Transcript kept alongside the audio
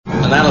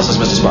Analysis,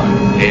 Mr.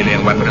 Spock.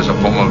 Alien weapon is a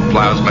form of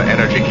plasma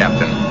energy,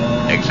 Captain.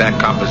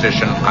 Exact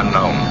composition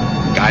unknown.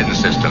 Guidance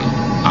system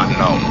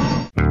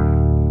unknown.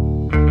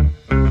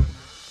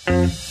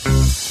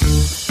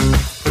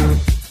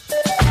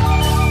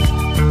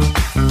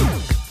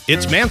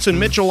 It's Mance &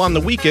 Mitchell on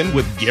the Weekend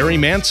with Gary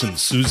Mance and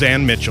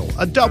Suzanne Mitchell.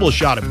 A double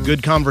shot of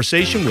good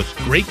conversation with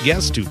great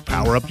guests to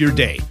power up your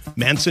day.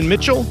 Mance &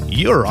 Mitchell,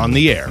 you're on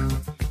the air.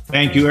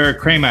 Thank you, Eric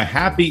Kramer.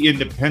 Happy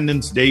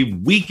Independence Day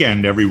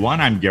weekend,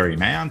 everyone. I'm Gary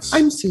Mance.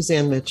 I'm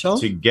Suzanne Mitchell.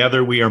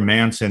 Together, we are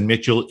Mance &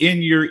 Mitchell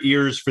in your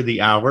ears for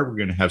the hour. We're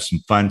going to have some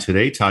fun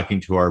today talking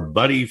to our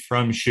buddy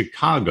from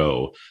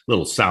Chicago, a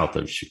little south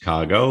of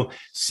Chicago,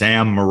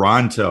 Sam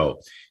Moranto.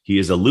 He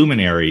is a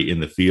luminary in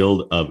the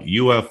field of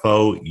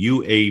UFO,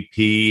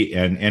 UAP,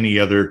 and any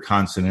other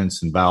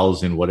consonants and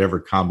vowels in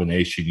whatever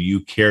combination you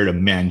care to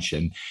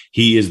mention.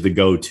 He is the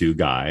go-to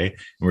guy, and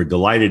we're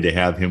delighted to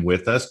have him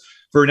with us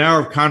for an hour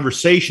of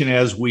conversation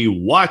as we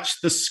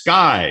watch the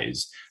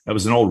skies. That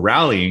was an old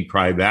rallying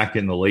cry back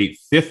in the late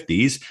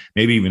 50s,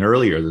 maybe even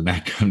earlier than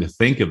that, come to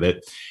think of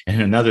it.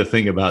 And another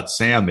thing about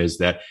Sam is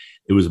that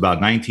it was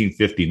about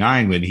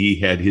 1959 when he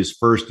had his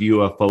first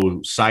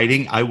UFO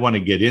sighting. I want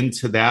to get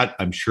into that.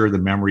 I'm sure the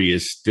memory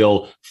is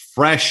still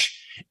fresh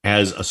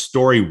as a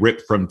story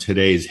ripped from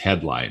today's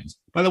headlines.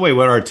 By the way,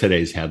 what are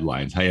today's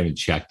headlines? I haven't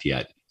checked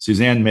yet.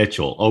 Suzanne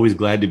Mitchell, always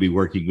glad to be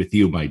working with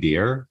you, my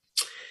dear.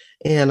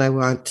 And I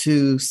want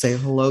to say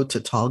hello to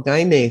Tall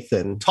Guy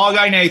Nathan. Tall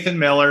Guy Nathan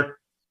Miller.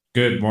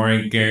 Good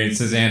morning, Gary and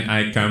Suzanne.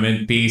 I come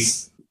in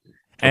peace.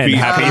 And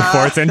happy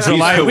 4th of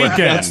July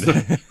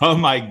weekend. Oh,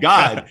 my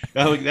God.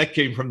 That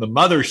came from the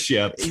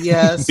mothership.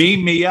 Yes.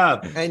 Beam me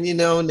up. And you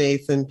know,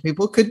 Nathan,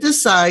 people could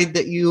decide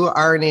that you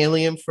are an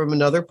alien from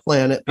another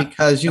planet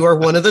because you are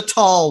one of the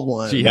tall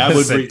ones.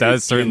 Yes, it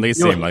does certainly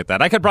seem like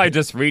that. I could probably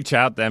just reach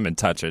out them and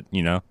touch it,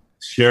 you know?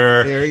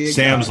 Sure.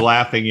 Sam's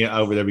laughing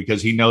over there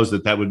because he knows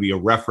that would be a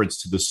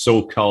reference to the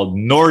so-called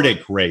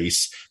Nordic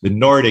race, the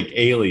Nordic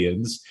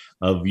aliens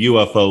of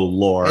UFO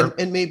lore.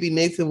 And maybe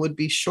Nathan would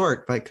be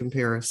short by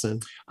comparison.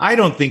 I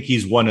don't think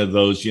he's one of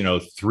those,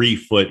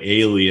 3-foot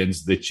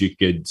aliens that you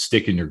could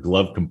stick in your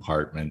glove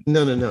compartment.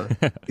 No.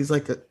 He's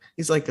like a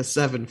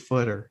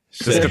 7-footer.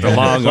 Just got the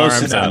long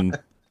arms and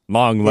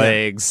long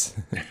legs.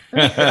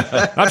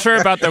 Not sure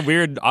about the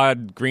weird,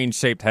 odd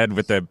green-shaped head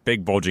with the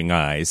big bulging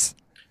eyes.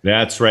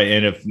 That's right.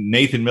 And if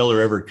Nathan Miller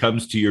ever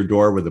comes to your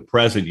door with a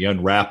present, you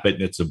unwrap it,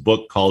 and it's a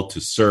book called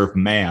To Serve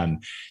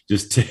Man.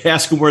 Just to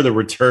ask him where the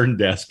return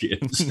desk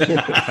is.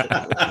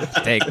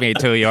 Take me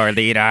to your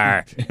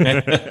leader.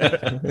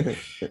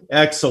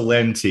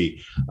 Excellent.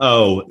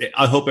 Oh,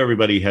 I hope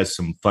everybody has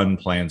some fun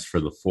plans for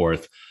the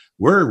 4th.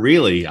 We're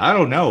really, I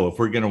don't know if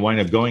we're going to wind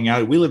up going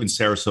out. We live in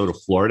Sarasota,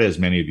 Florida, as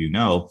many of you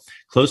know,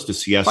 close to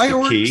Siesta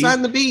Fireworks Key.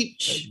 on the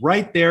beach.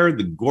 Right there,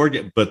 the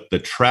gorgeous, but the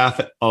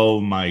traffic,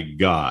 oh my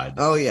God.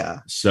 Oh, yeah.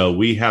 So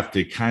we have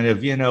to kind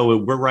of,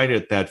 we're right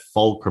at that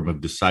fulcrum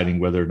of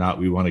deciding whether or not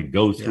we want to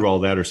go through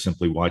all that or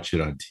simply watch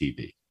it on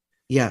TV.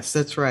 Yes,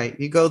 that's right.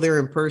 You go there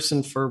in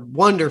person for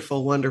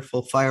wonderful,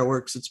 wonderful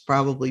fireworks. It's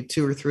probably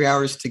 2 or 3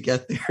 hours to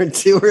get there and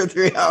 2 or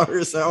 3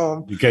 hours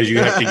home. Because you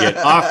have to get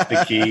off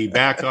the key,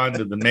 back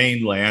onto the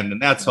mainland, and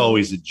that's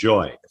always a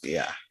joy.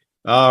 Yeah.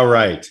 All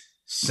right.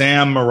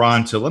 Sam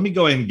Moranto. Let me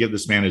go ahead and give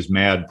this man his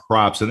mad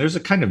props. And there's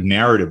a kind of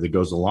narrative that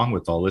goes along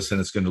with all this,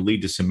 and it's going to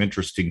lead to some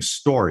interesting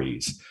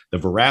stories, the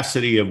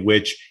veracity of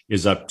which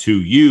is up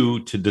to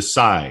you to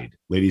decide.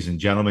 Ladies and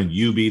gentlemen,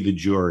 you be the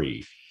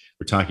jury.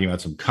 We're talking about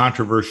some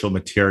controversial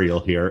material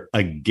here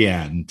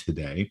again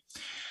today.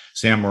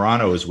 Sam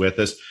Moranto is with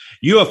us.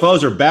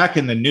 UFOs are back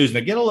in the news.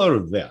 Now get a load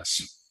of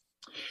this.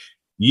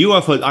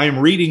 UFOs, I am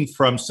reading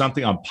from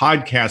something on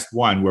Podcast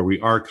One where we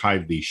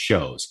archive these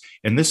shows.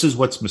 And this is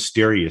what's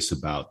mysterious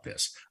about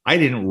this. I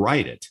didn't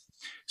write it.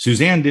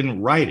 Suzanne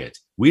didn't write it.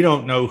 We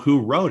don't know who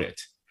wrote it.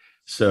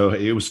 So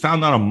it was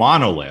found on a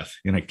monolith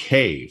in a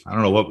cave. I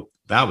don't know what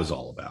that was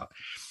all about.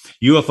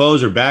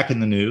 UFOs are back in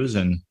the news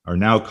and are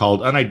now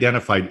called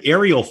unidentified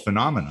aerial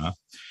phenomena.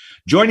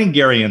 Joining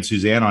Gary and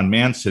Suzanne on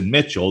Mance &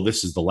 Mitchell,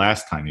 this is the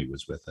last time he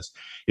was with us,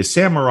 is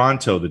Sam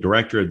Moranto, the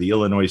director of the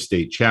Illinois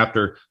State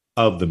chapter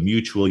of the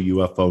Mutual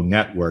UFO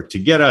Network, to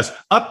get us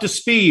up to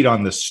speed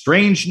on the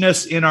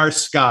strangeness in our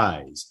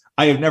skies.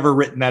 I have never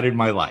written that in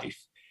my life.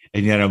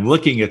 And yet I'm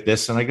looking at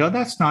this and I go,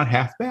 that's not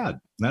half bad.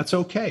 That's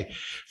okay.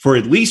 For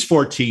at least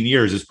 14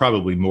 years, it's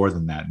probably more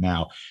than that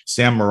now,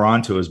 Sam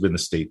Moranto has been the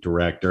state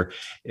director,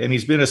 and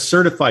he's been a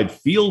certified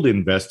field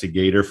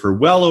investigator for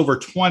well over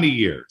 20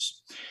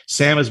 years.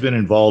 Sam has been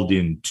involved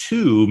in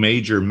 2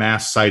 major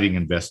mass sighting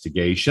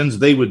investigations.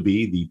 They would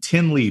be the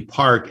Tinley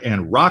Park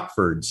and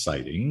Rockford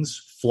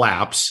sightings,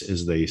 flaps,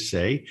 as they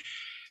say,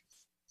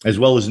 as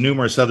well as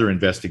numerous other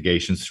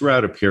investigations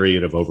throughout a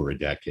period of over a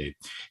decade.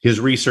 His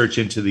research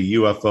into the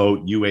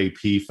UFO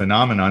UAP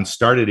phenomenon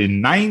started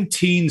in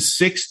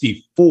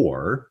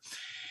 1964.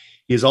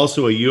 He is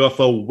also a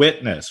UFO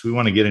witness. We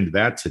want to get into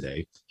that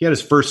today. He had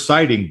his first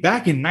sighting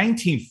back in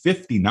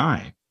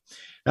 1959.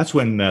 That's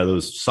when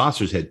those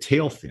saucers had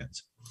tail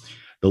fins.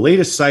 The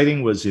latest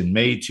sighting was in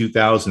May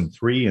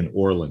 2003 in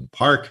Orland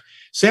Park.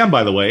 Sam,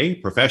 by the way,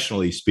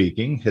 professionally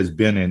speaking, has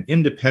been an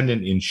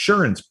independent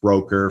insurance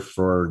broker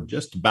for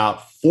just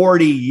about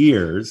 40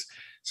 years.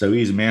 So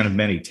he's a man of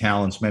many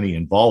talents, many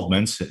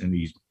involvements, and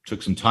he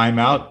took some time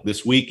out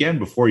this weekend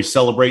before he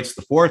celebrates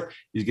the 4th.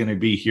 He's going to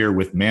be here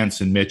with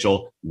Manson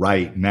Mitchell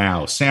right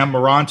now. Sam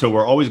Maranto,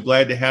 we're always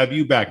glad to have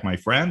you back, my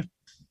friend.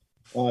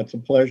 Well, it's a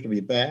pleasure to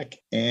be back.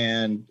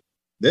 And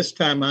this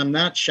time I'm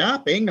not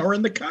shopping or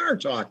in the car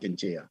talking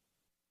to you.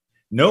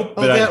 Nope.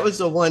 Oh, that was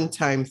a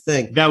one-time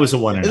thing. That was a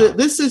one.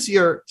 This is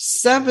your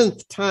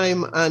 7th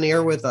time on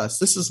air with us.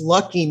 This is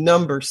lucky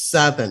number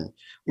 7.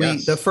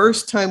 Yes. The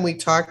first time we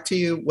talked to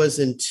you was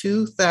in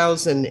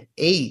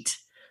 2008.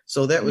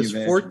 So that was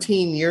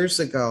 14 years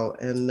ago.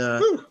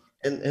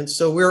 And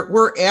so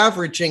we're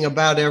averaging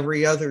about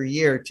every other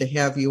year to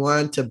have you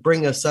on to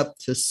bring us up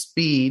to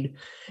speed.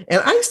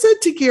 And I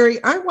said to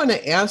Gary, I want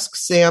to ask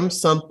Sam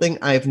something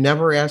I've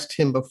never asked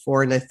him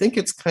before. And I think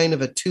it's kind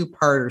of a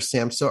two-parter,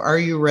 Sam. So are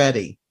you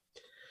ready?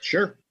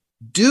 Sure.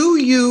 Do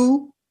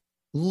you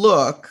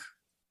look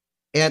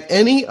at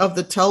any of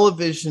the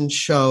television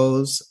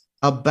shows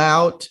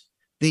about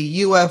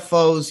the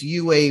UFOs,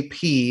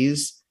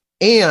 UAPs?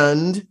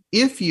 And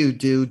if you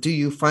do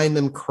you find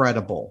them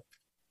credible?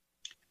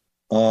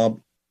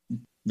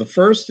 The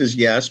first is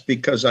yes,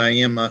 because I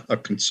am a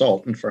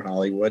consultant for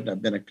Hollywood.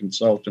 I've been a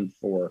consultant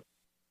for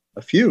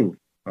a few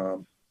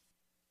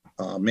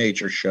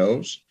major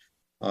shows,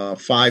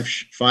 5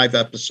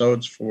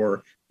 episodes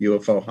for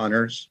UFO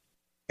Hunters.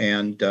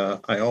 And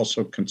I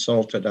also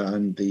consulted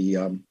on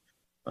the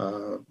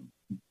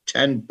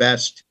 10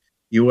 best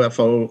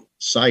UFO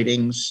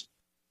sightings,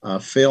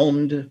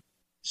 filmed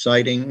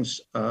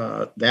sightings.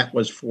 That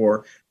was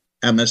for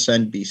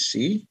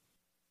MSNBC.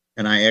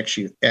 And I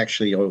actually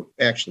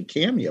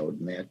cameoed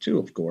in that too,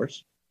 of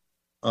course,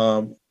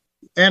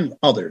 and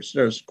others.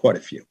 There's quite a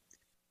few,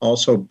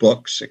 also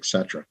books,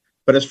 etc.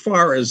 But as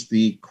far as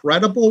the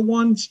credible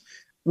ones,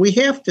 we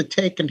have to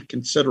take into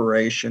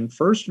consideration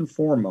first and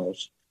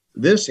foremost,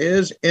 this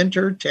is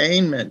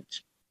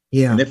entertainment.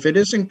 Yeah. And if it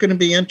isn't going to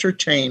be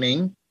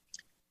entertaining,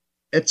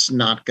 it's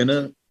not going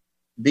to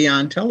be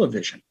on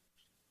television.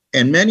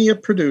 And many a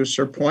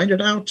producer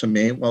pointed out to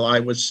me while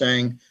I was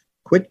saying,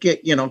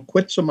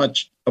 quit so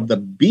much of the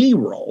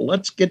B-roll.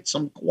 Let's get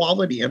some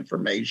quality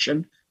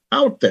information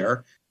out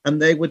there.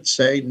 And they would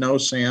say, no,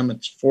 Sam,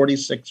 it's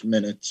 46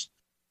 minutes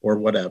or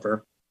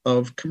whatever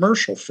of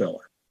commercial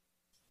filler.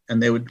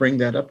 And they would bring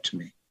that up to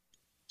me.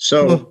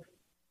 So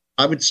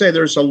I would say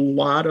there's a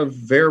lot of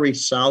very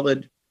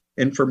solid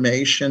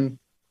information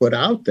put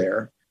out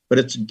there, but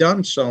it's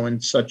done so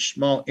in such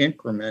small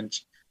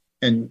increments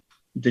and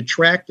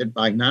detracted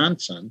by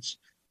nonsense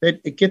that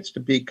it gets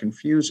to be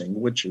confusing,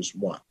 which is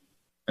what.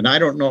 And I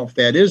don't know if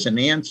that is an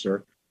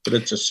answer, but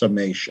it's a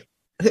summation.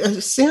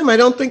 Sam, I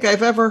don't think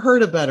I've ever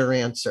heard a better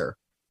answer.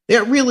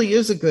 That really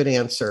is a good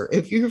answer.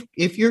 If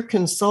you're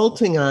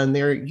consulting on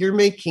there, you're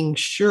making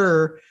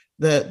sure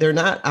that they're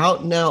not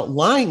out and out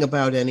lying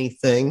about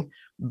anything,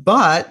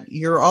 but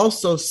you're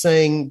also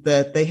saying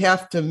that they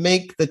have to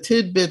make the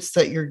tidbits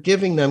that you're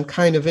giving them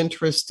kind of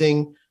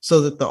interesting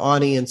so that the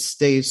audience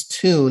stays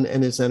tuned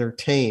and is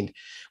entertained.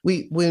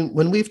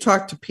 When we've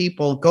talked to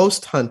people,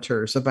 ghost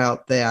hunters,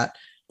 about that,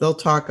 they'll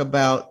talk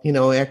about,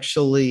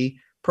 actually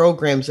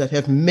programs that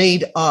have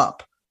made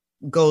up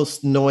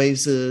ghost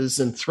noises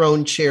and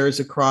thrown chairs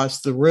across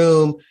the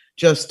room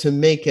just to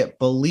make it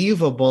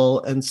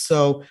believable. And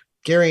so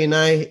Gary and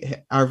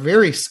I are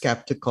very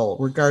skeptical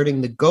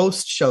regarding the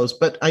ghost shows,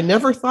 but I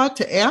never thought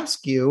to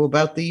ask you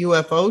about the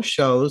UFO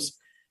shows.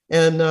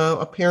 And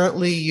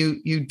apparently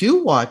you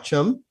do watch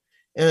them.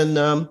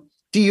 And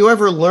do you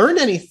ever learn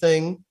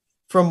anything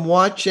from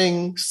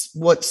watching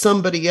what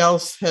somebody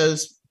else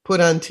has put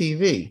on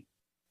TV?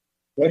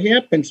 What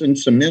happens in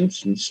some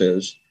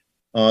instances,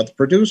 the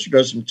producer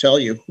doesn't tell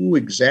you who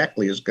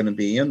exactly is going to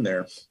be in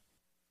there.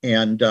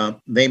 And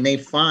they may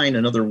find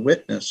another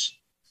witness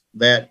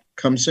that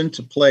comes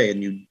into play,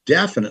 and you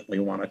definitely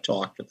want to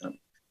talk to them.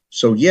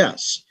 So,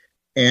 yes.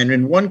 And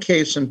in one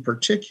case in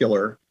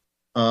particular,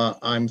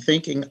 I'm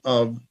thinking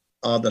of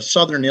the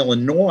Southern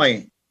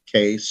Illinois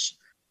case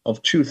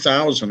of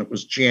 2000. It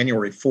was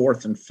January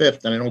 4th and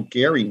 5th. And I know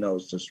Gary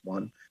knows this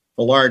one.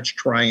 A large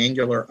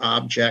triangular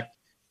object.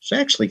 It's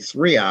actually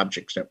 3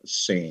 objects that was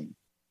seen.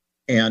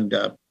 And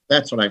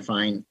that's what I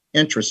find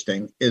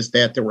interesting, is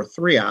that there were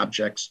 3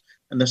 objects,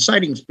 and the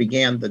sightings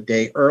began the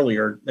day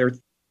earlier. They're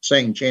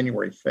saying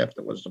January 5th.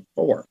 It was the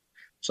 4th.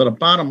 So the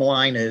bottom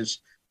line is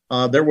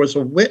there was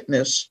a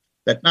witness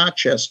that not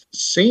just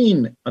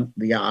seen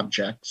the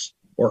objects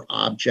or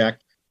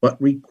object, but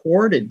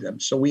recorded them.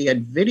 So we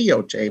had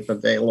videotape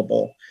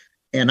available,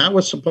 and I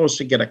was supposed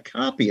to get a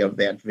copy of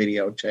that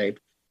videotape.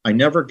 I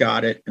never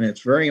got it, and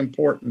it's very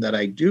important that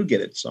I do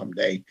get it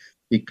someday,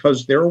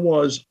 because there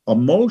was a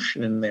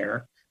motion in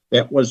there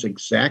that was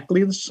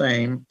exactly the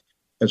same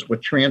as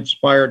what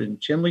transpired in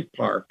Tinley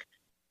Park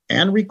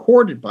and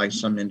recorded by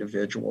some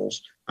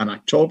individuals on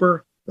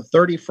October the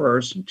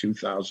 31st in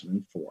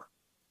 2004.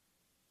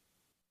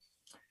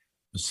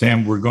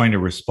 Sam, we're going to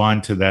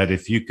respond to that.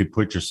 If you could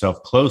put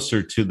yourself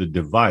closer to the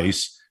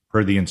device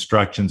per the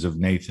instructions of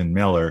Nathan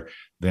Miller,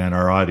 then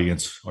our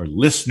audience or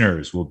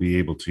listeners will be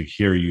able to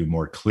hear you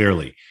more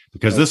clearly,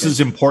 because this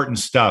is important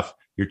stuff.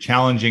 You're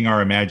challenging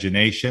our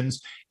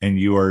imaginations, and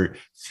you are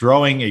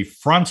throwing a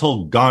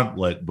frontal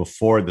gauntlet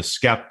before the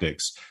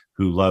skeptics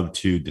who love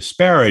to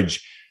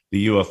disparage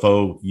the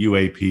UFO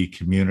UAP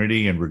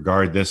community and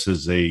regard this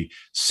as a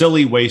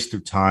silly waste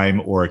of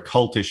time or a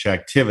cultish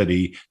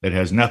activity that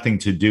has nothing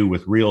to do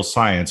with real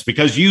science,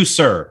 because you,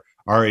 sir,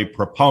 are a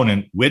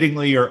proponent,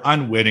 wittingly or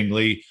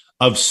unwittingly,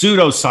 of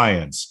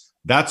pseudoscience.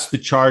 That's the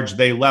charge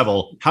they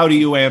level. How do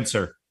you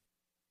answer?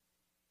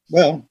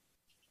 Well,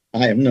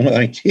 I have no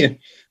idea.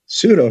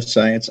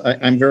 Pseudoscience,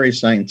 I'm very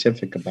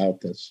scientific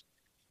about this.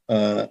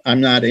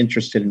 I'm not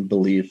interested in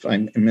belief.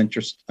 I'm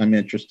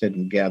interested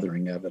in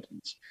gathering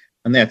evidence.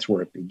 And that's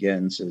where it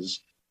begins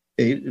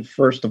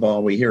first of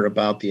all, we hear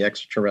about the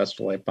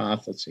extraterrestrial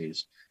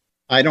hypotheses.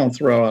 I don't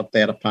throw out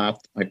that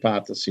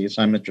hypotheses.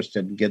 I'm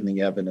interested in getting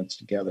the evidence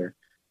together.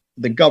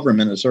 The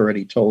government has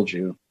already told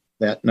you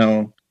that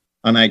no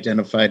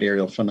unidentified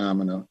aerial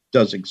phenomena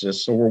does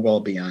exist. So we're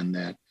well beyond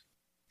that.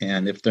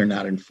 And if they're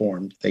not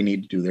informed, they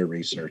need to do their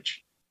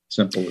research.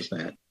 Simple as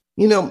that.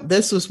 You know,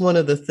 this was one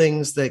of the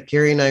things that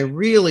Gary and I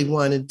really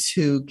wanted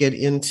to get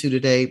into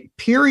today.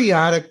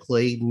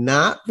 Periodically,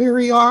 not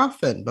very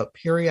often, but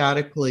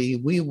periodically,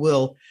 we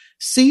will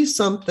see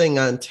something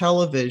on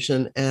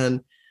television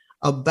and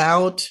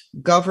about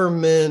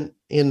government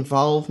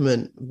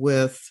involvement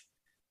with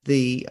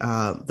the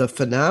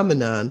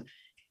phenomenon.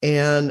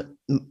 And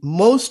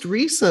most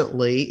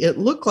recently, it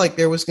looked like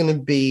there was going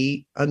to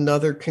be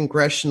another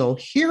congressional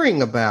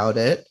hearing about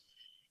it.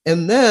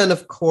 And then,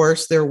 of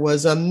course, there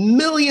was a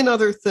million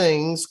other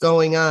things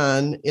going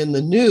on in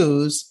the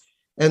news.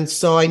 And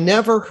so I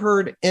never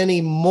heard any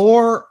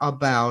more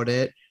about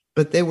it,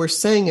 but they were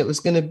saying it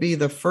was going to be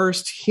the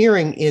first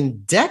hearing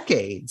in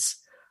decades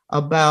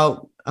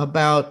about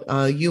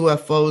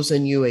UFOs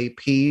and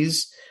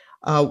UAPs.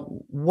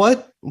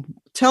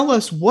 Tell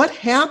us what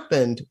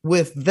happened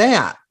with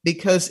that,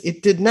 because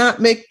it did not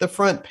make the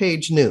front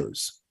page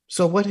news.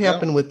 So what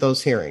happened with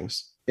those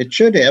hearings? It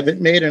should have.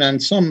 It made it in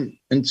some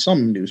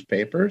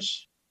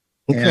newspapers.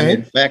 Okay. And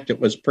in fact, it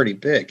was pretty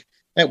big.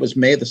 That was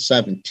May the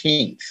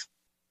 17th.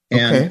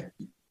 And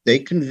they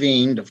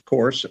convened, of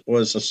course, it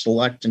was a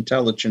select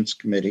intelligence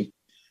committee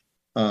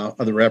of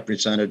the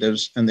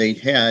representatives. And they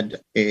had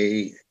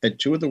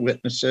two of the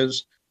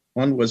witnesses.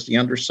 One was the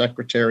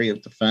Undersecretary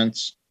of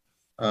Defense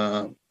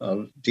of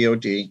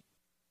DOD.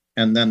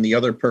 And then the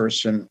other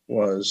person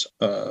was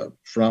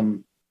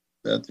from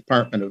the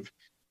Department of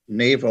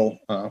Naval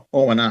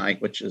ONI,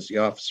 which is the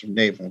Office of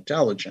Naval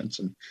Intelligence.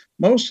 And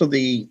most of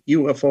the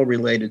UFO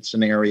related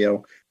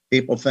scenario,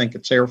 people think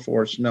it's Air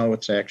Force. No,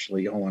 it's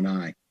actually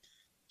ONI.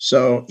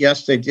 So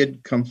yes, they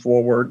did come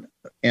forward.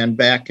 And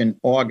back in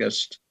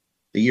August,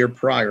 the year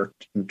prior,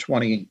 in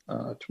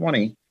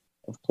 2020,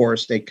 of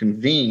course, they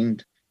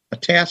convened a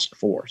task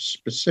force,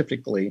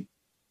 specifically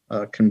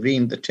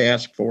convened the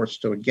task force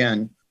to,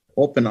 again,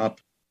 open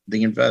up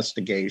the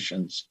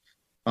investigations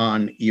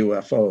on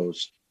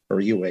UFOs or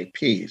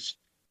UAPs.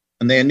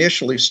 And they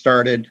initially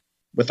started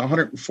with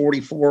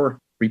 144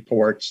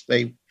 reports.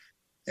 They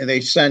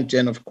sent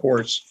in, of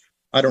course,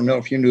 I don't know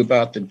if you knew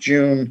about the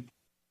June,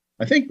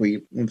 I think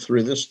we went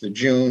through this, the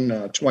June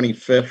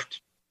 25th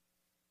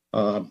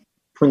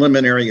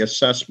preliminary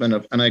assessment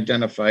of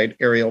unidentified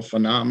aerial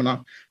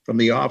phenomena from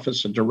the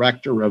Office of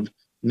Director of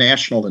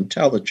National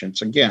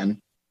Intelligence, again,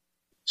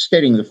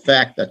 stating the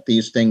fact that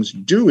these things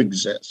do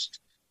exist.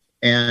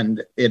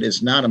 And it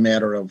is not a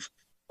matter of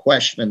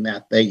question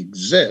that they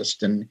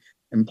exist, and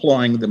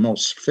employing the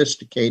most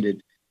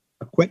sophisticated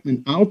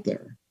equipment out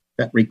there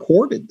that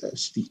recorded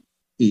this, the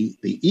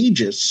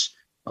Aegis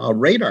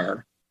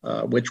radar,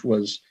 which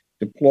was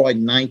deployed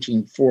in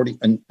 1940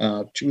 and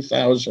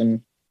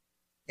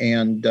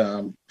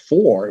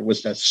 2004. It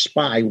was that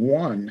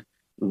Spy-1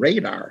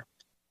 radar.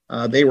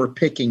 They were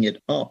picking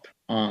it up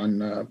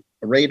on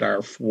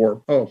radar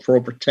for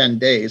over 10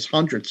 days,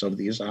 hundreds of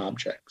these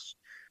objects.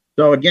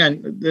 So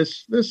again,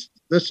 this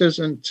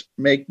isn't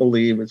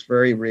make-believe, it's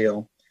very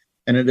real,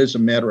 and it is a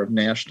matter of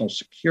national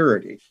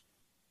security.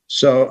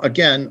 So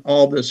again,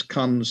 all this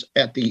comes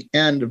at the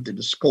end of the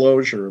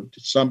disclosure of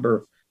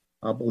December,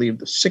 I believe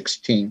the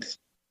 16th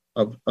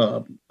of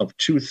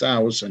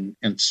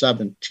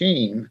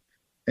 2017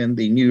 in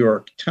the New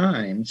York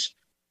Times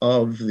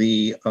of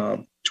the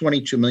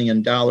 $22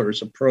 million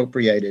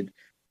appropriated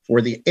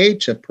for the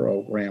ATIP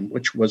program,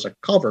 which was a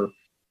cover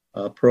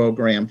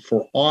program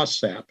for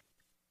OSAP,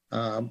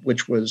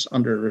 which was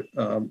under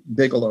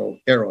Bigelow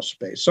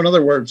Aerospace. So in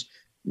other words,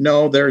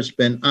 no, there's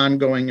been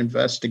ongoing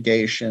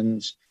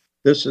investigations.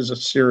 This is a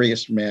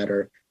serious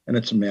matter, and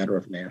it's a matter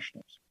of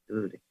national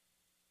security.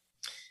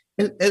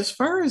 As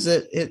far as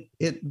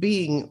it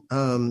being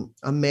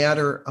a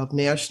matter of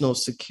national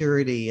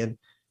security, and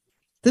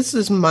this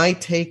is my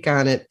take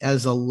on it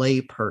as a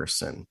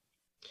layperson.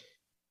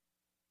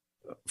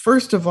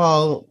 first of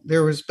all,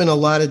 there has been a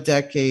lot of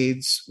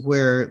decades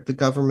where the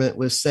government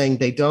was saying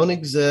they don't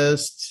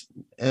exist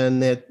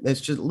and that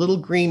it's just little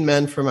green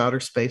men from outer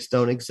space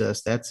don't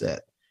exist. That's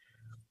it.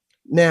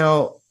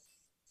 Now,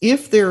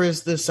 if there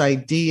is this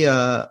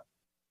idea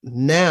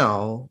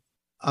now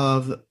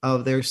of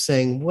they're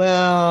saying,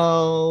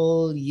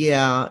 well,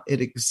 yeah,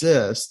 it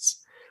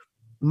exists.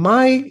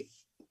 My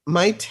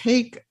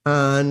take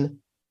on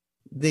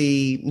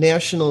the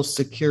national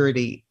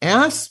security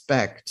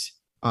aspect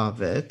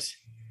of it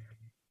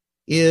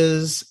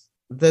is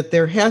that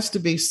there has to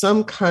be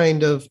some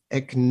kind of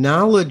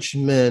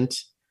acknowledgement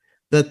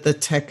that the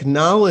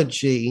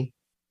technology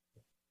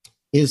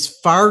is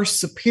far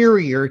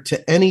superior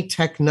to any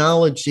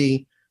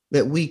technology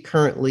that we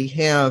currently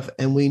have.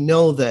 And we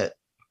know that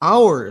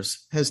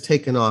ours has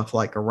taken off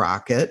like a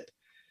rocket,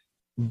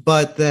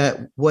 but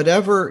that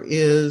whatever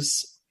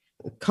is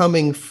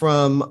coming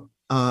from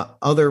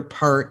other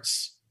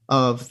parts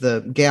of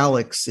the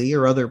galaxy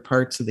or other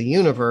parts of the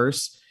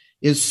universe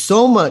is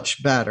so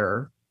much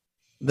better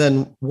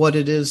than what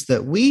it is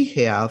that we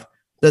have,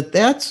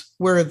 that's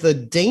where the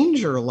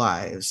danger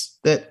lies.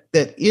 That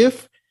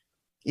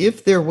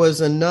if there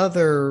was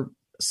another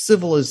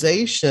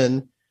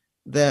civilization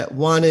that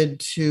wanted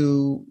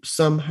to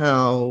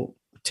somehow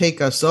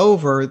take us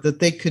over, that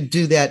they could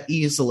do that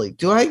easily.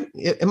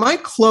 Am I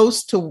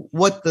close to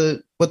what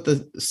the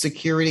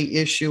security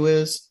issue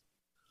is?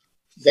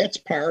 That's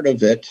part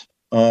of it.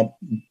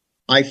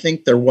 I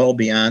think they're well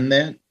beyond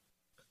that.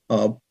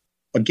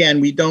 Again,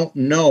 we don't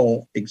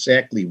know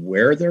exactly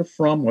where they're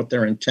from, what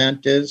their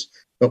intent is,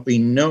 but we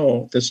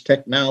know this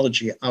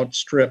technology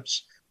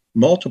outstrips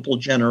multiple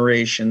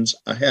generations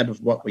ahead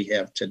of what we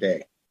have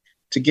today.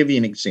 To give you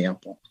an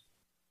example,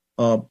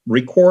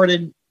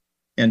 recorded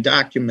and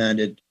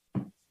documented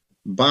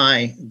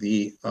by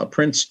the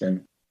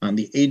Princeton on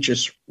the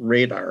Aegis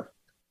radar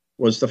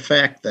was the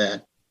fact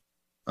that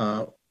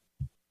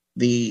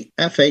the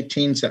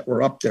F-18s that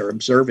were up there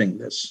observing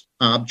this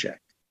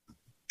object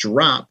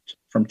dropped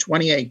from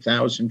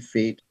 28,000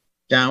 feet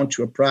down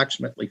to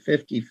approximately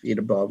 50 feet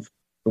above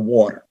the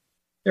water.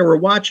 They were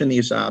watching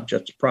these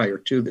objects prior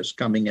to this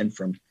coming in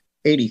from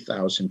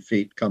 80,000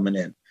 feet coming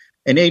in.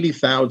 And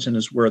 80,000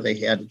 is where they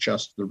had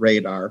adjusted the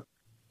radar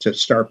to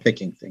start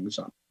picking things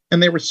up.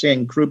 And they were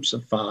seeing groups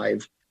of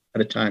 5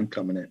 at a time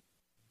coming in.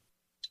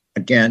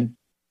 Again,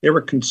 they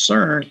were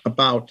concerned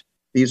about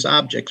these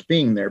objects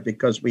being there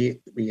because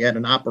we had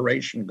an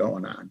operation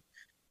going on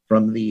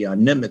from the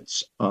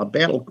Nimitz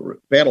battle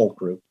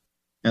group,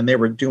 and they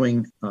were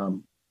doing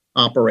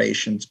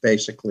operations,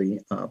 basically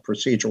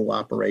procedural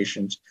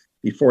operations,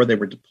 before they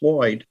were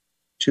deployed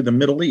to the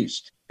Middle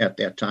East at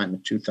that time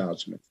in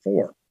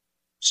 2004.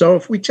 So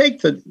if we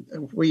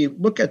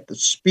look at the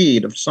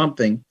speed of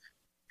something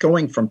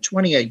going from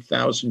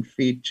 28,000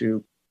 feet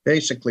to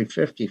basically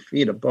 50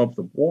 feet above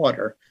the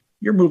water,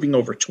 you're moving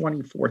over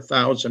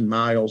 24,000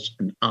 miles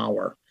an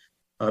hour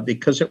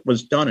because it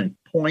was done in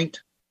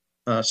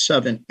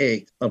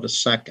 0.78 of a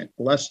second,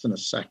 less than a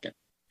second.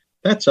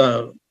 That's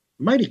a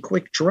mighty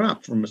quick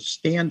drop from a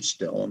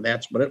standstill, and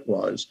that's what it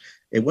was.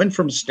 It went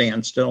from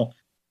standstill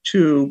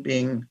to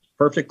being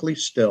perfectly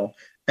still,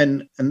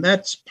 and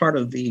that's part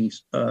of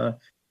these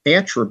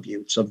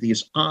attributes of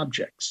these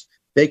objects.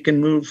 They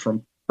can move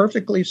from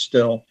perfectly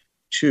still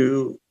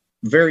to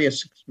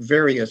various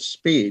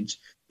speeds.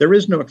 There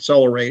is no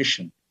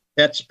acceleration.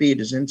 That speed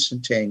is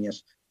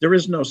instantaneous. There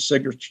is no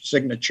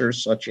signature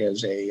such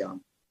as a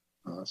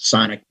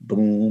sonic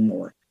boom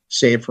or,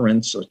 say, for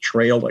instance, a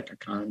trail like a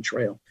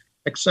contrail,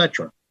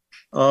 etc.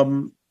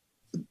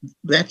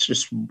 That's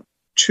just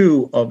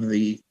 2 of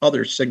the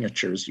other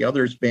signatures. The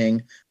others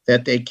being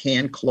that they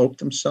can cloak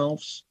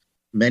themselves.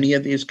 Many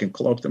of these can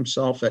cloak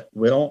themselves at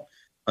will.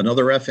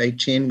 Another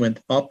F-18 went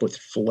up with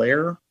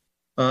flare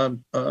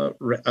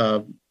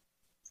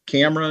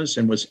cameras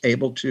and was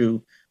able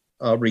to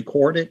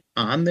record it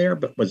on there,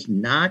 but was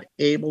not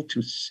able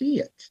to see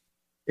it.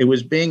 It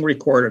was being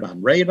recorded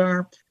on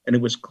radar, and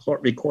it was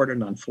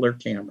recorded on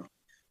FLIR camera.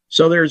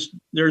 So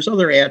there's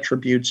other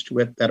attributes to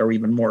it that are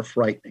even more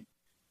frightening.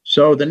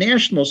 So the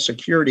national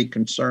security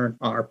concern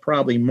are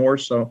probably more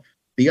so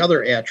the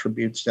other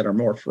attributes that are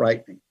more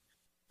frightening.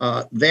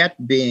 That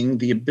being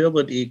the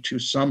ability to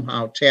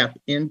somehow tap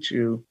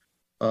into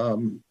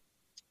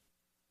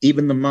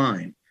even the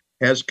mind,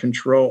 has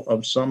control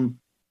of some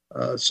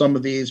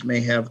of these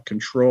may have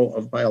control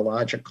of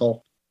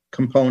biological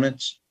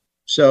components.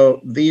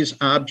 So these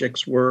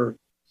objects were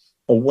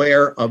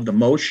aware of the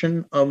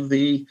motion of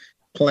the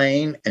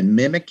plane and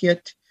mimic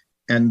it,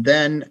 and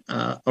then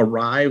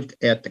arrived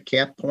at the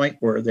cap point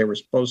where they were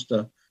supposed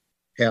to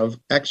have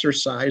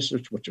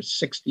exercises, which is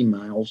 60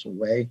 miles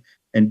away,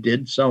 and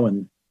did so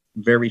in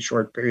a very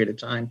short period of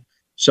time.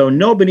 So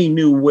nobody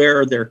knew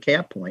where their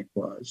cap point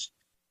was,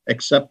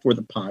 except for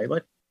the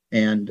pilot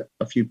and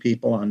a few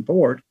people on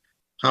board.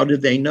 How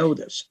did they know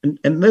this?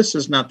 And this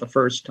is not the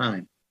first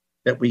time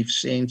that we've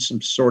seen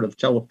some sort of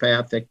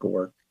telepathic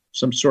or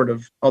some sort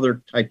of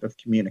other type of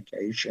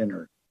communication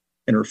or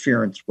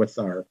interference with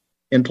our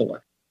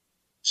intellect.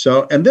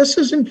 So, and this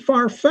isn't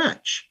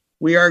far-fetched.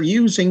 We are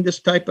using this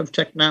type of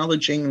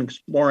technology and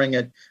exploring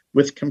it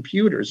with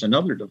computers and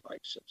other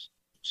devices.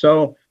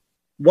 So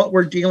what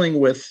we're dealing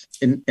with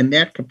in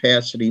that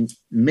capacity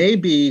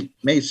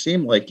may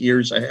seem like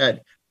years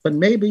ahead, but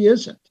maybe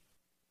isn't.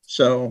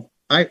 So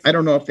I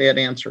don't know if that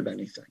answered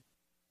anything.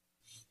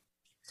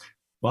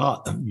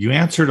 Well, you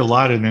answered a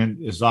lot, and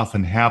then as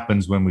often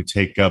happens when we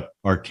take up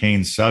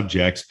arcane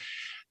subjects,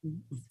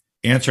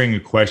 answering a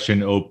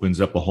question opens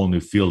up a whole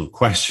new field of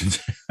questions.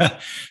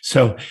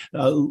 So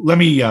let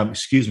me,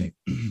 excuse me,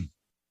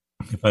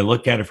 if I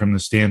look at it from the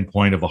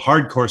standpoint of a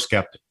hardcore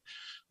skeptic,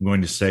 I'm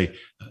going to say,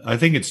 I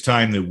think it's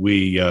time that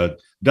we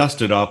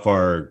dusted off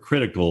our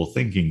critical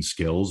thinking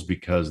skills,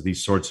 because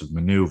these sorts of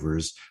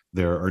maneuvers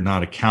there are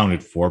not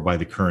accounted for by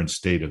the current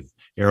state of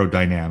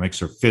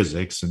aerodynamics or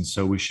physics. And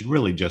so we should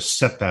really just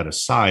set that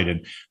aside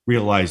and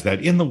realize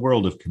that in the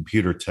world of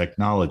computer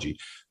technology,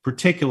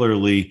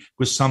 particularly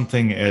with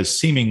something as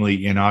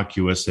seemingly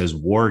innocuous as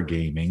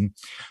wargaming,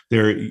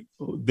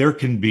 there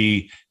can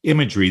be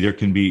imagery, there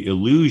can be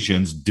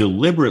illusions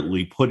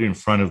deliberately put in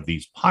front of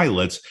these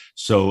pilots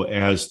so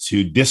as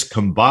to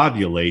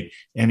discombobulate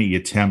any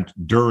attempt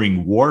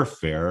during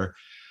warfare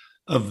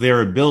of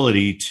their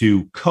ability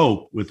to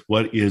cope with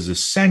what is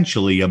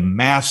essentially a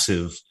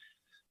massive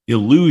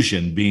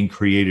illusion being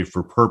created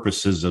for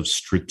purposes of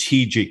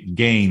strategic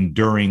gain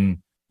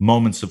during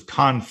moments of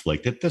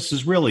conflict. That this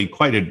is really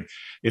quite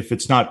if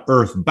it's not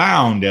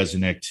earthbound as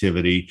an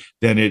activity,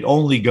 then it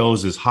only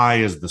goes as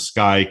high as the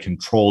sky,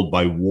 controlled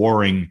by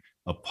warring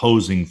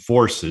opposing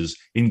forces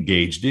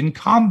engaged in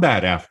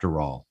combat, after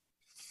all.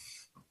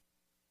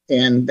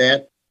 And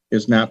that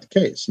is not the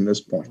case in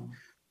this point.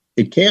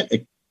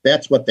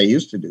 That's what they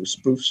used to do,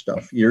 spoof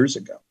stuff years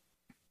ago.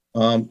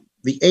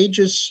 The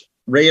Aegis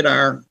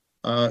radar,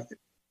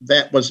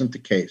 that wasn't the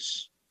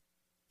case.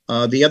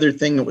 The other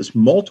thing, it was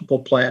multiple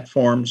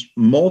platforms,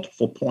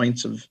 multiple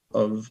points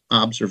of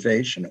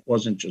observation. It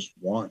wasn't just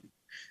one.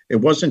 It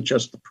wasn't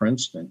just the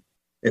Princeton.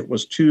 It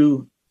was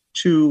two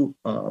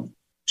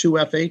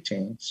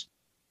F-18s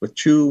with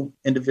two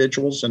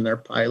individuals and their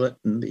pilot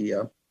and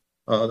the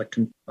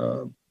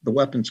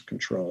weapons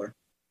controller.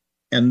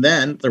 And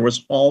then there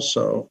was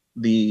also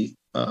the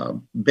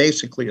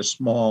basically a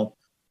smaller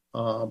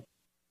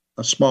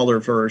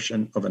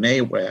version of an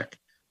AWAC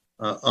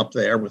up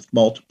there with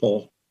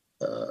multiple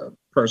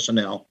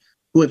personnel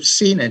who have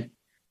seen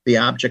the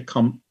object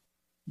come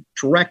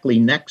directly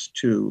next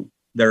to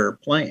their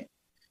plane,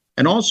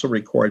 and also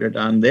recorded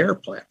on their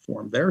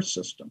platform, their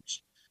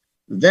systems.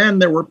 Then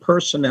there were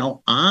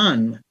personnel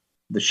on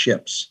the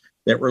ships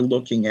that were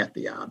looking at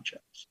the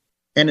objects.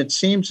 And it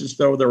seems as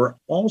though there were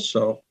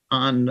also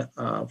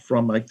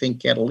from, I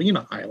think,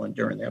 Catalina Island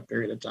during that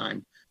period of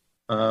time,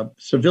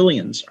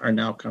 civilians are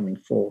now coming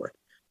forward.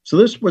 So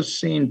this was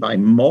seen by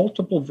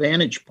multiple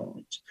vantage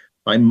points,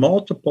 by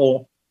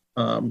multiple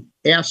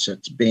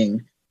assets,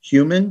 being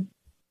human,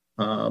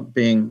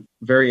 being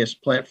various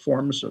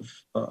platforms of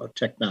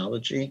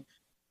technology,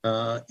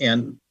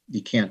 and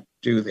you can't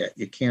do that.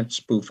 You can't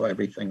spoof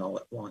everything all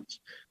at once.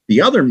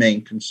 The other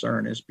main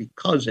concern is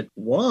because it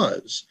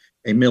was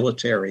a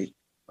military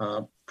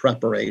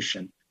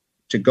preparation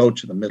to go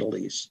to the Middle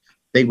East,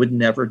 they would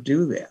never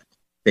do that.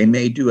 They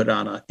may do it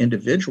on an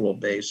individual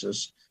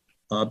basis,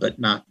 but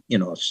not,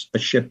 a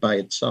ship by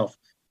itself.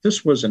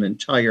 This was an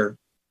entire,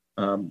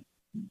 the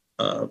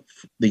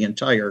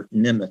entire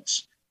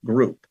Nimitz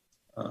group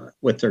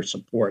with their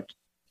support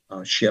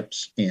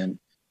ships, and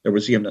there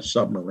was even a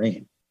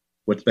submarine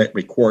that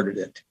recorded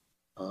it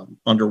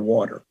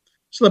underwater.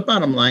 So the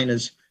bottom line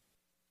is,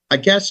 I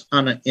guess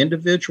on an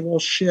individual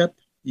ship,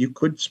 you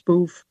could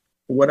spoof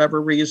for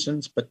whatever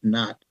reasons, but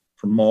not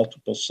for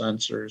multiple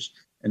sensors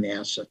and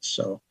assets.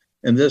 So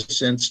in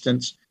this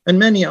instance, and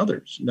many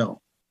others,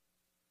 no.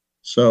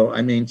 So,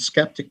 I mean,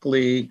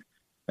 skeptically,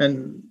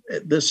 and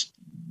the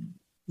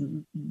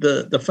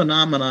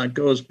phenomena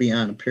goes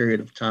beyond a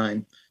period of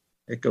time.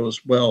 It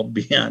goes well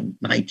beyond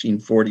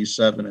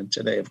 1947, and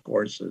today, of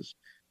course, is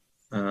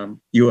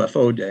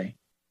UFO Day.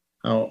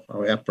 How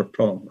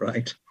apropos,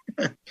 right?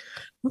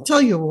 I'll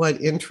tell you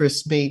what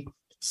interests me,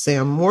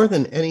 Sam, more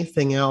than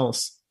anything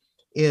else,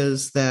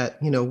 is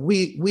that,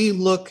 we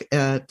look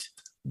at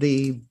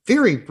the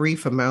very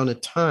brief amount of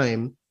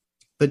time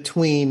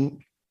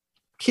between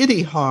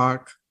Kitty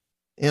Hawk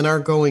and our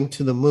going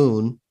to the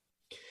moon.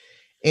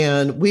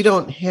 And we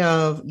don't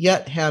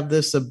yet have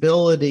this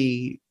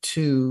ability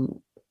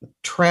to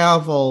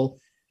travel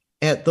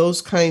at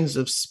those kinds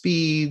of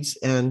speeds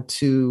and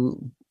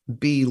to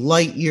be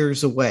light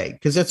years away,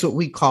 because that's what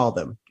we call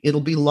them.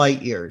 It'll be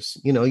light years.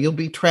 You'll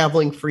be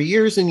traveling for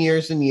years and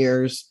years and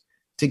years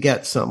to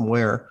get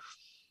somewhere,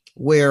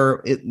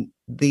 where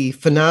the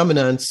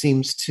phenomenon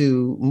seems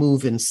to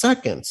move in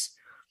seconds.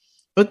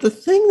 But the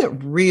thing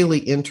that really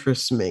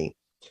interests me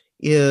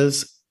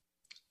is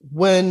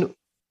when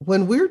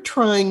we're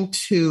trying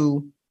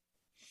to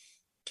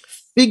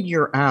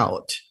figure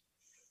out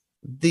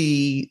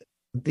the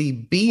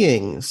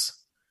beings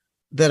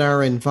that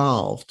are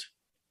involved,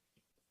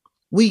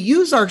 we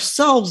use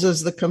ourselves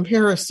as the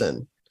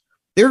comparison.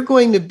 they're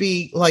going to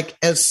be like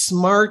as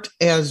smart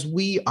as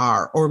we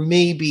are, or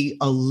maybe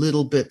a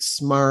little bit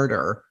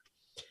smarter.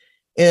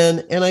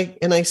 And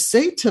I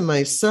say to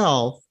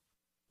myself,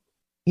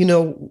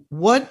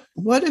 what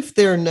if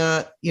they're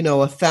not,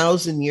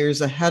 1,000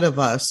 years ahead of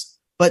us,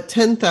 but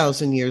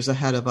 10,000 years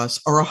ahead of us,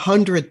 or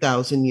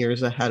 100,000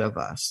 years ahead of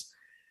us?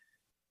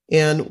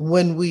 And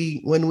when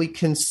we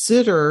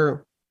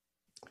consider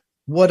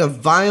what a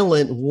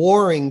violent,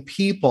 warring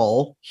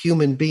people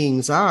human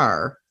beings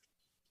are,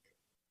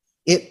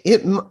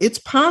 it's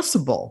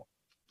possible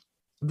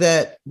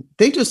that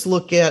they just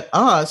look at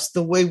us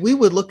the way we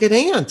would look at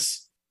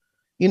ants.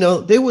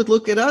 They would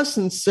look at us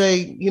and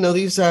say,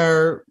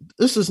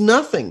 this is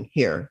nothing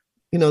here.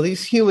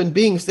 These human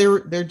beings,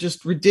 they're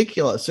just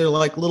ridiculous. They're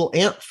like little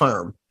ant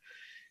farm.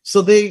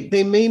 So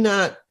they may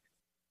not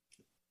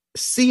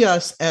see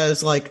us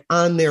as like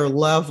on their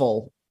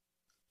level.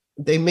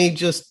 They may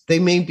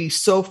be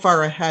so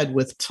far ahead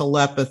with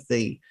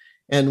telepathy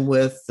and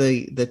with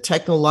the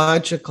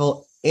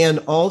technological and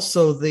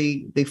also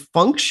the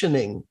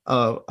functioning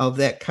of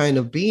that kind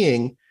of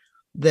being,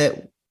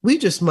 that we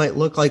just might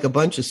look like a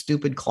bunch of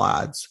stupid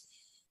clods.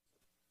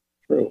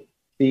 True.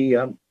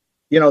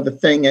 The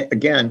thing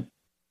again,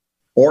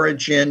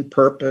 origin,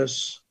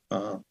 purpose,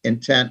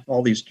 intent,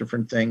 all these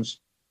different things.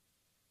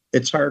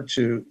 It's hard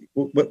to,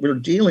 what we're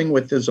dealing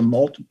with is a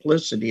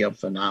multiplicity of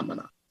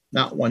phenomena,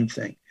 not one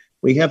thing.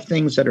 We have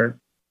things that are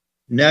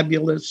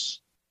nebulous,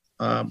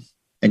 and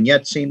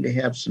yet seem to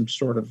have some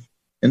sort of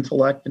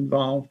intellect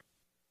involved.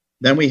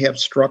 Then we have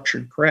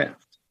structured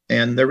craft,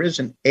 and there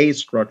isn't a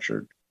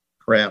structured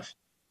craft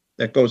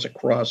that goes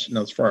across,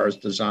 as far as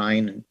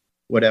design and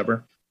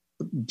whatever.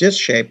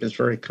 Disc shape is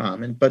very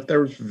common, but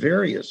there's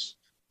various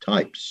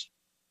types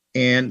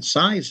and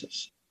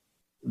sizes.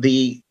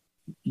 The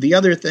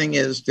other thing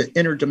is the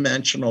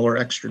interdimensional or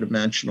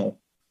extra-dimensional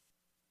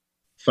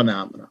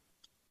phenomena.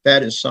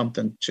 That is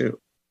something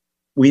too.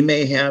 We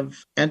may have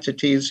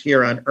entities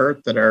here on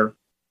Earth that are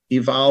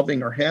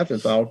evolving or have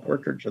evolved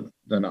quicker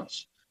than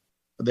us.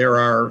 There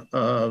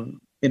are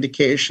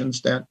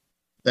indications that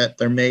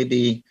there may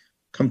be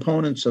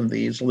components of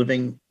these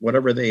living,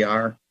 whatever they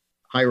are,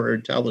 higher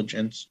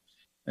intelligence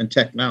and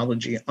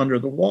technology under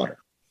the water.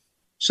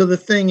 So the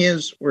thing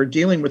is, we're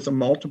dealing with a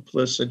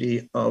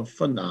multiplicity of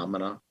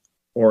phenomena,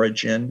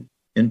 origin,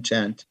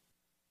 intent,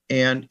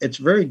 and it's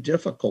very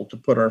difficult to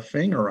put our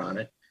finger on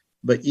it.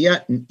 But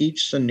yet, in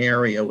each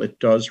scenario, it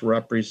does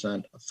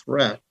represent a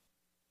threat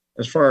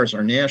as far as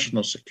our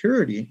national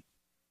security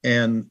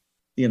and,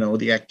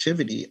 the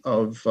activity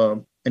of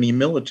any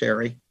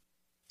military.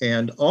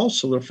 And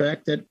also the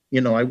fact that,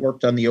 I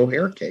worked on the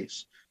O'Hare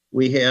case.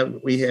 We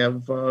have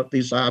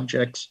these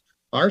objects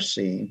are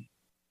seen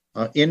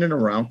in and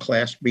around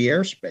Class B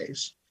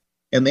airspace,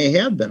 and they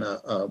have been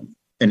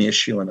an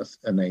issue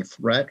and a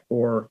threat,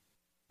 or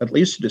at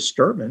least a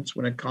disturbance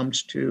when it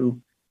comes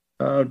to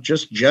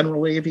just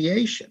general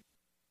aviation.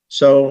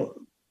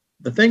 So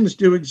the things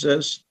do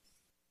exist.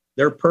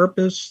 Their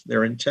purpose,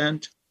 their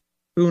intent,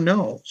 who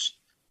knows?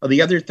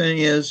 The other thing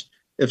is,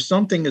 if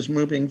something is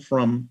moving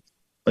from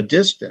a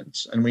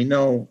distance, and we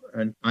know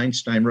an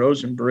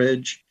Einstein-Rosen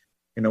bridge,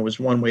 is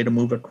one way to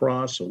move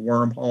across, a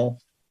wormhole,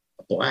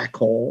 a black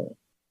hole,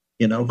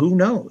 who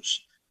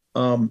knows?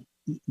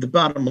 The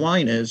bottom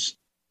line is,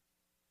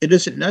 it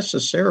isn't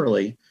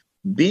necessarily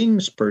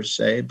beings per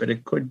se, but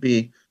it could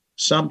be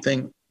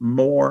something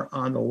more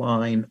on the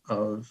line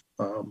of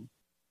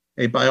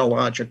a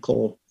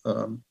biological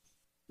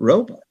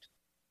robot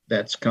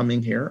that's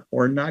coming here,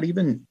 or not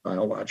even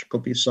biological,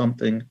 be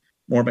something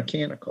more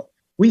mechanical.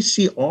 We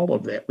see all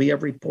of that. We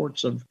have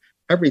reports of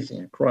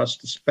everything across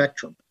the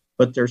spectrum,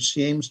 but there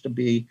seems to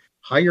be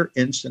higher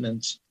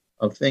incidence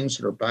of things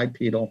that are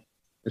bipedal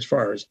as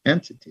far as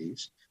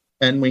entities,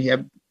 and we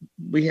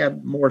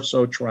have more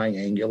so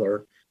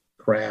triangular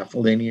craft,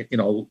 linear,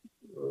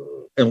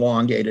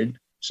 elongated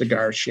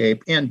cigar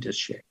shape and disc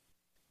shape.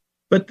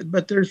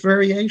 But there's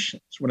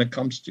variations when it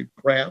comes to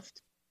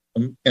craft,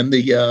 and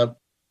the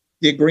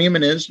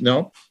agreement is,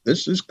 no,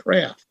 this is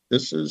craft.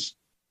 This is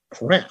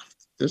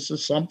craft. This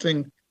is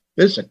something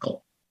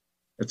physical.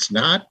 It's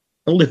not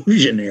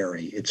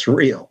illusionary. It's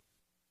real.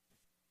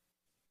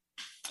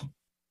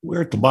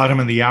 We're at the bottom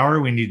of the hour.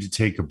 We need to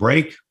take a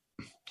break.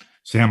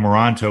 Sam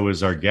Moranto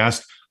is our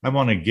guest. I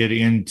want to get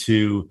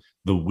into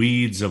the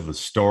weeds of the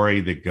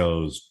story that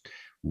goes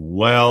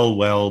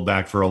well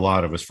back for a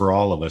lot of us, for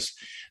all of us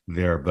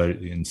there. But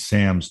in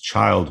Sam's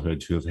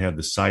childhood, to have had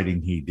the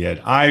sighting he did,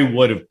 I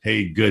would have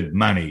paid good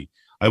money.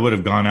 I would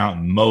have gone out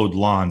and mowed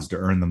lawns to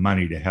earn the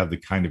money to have the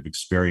kind of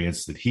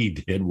experience that he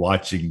did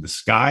watching the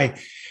sky.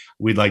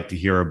 We'd like to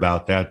hear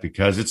about that,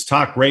 because it's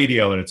talk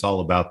radio and it's all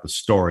about the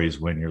stories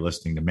when you're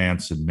listening to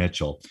Manson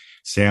Mitchell.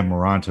 Sam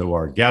Moranto,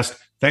 our guest.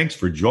 Thanks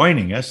for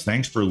joining us.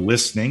 Thanks for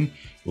listening.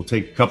 We'll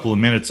take a couple of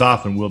minutes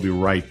off and we'll be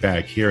right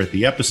back here at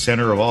the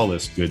epicenter of all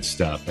this good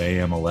stuff,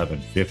 AM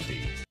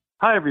 1150.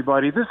 Hi,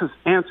 everybody. This is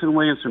Anson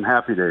Williams from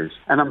Happy Days,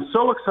 and I'm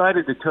so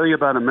excited to tell you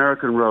about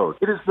American Road.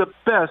 It is the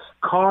best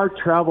car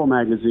travel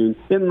magazine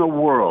in the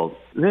world.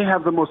 They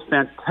have the most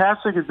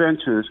fantastic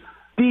adventures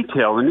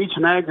detail in each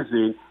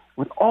magazine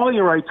with all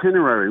your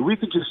itinerary. We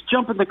could just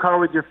jump in the car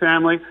with your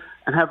family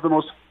and have the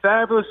most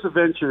fabulous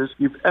adventures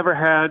you've ever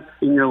had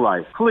in your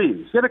life.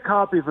 Please get a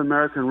copy of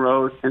American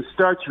Road and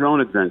start your own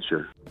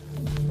adventure.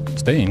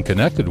 Staying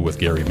connected with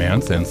Gary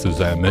Mance and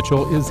Suzanne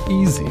Mitchell is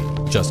easy.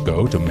 Just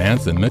go to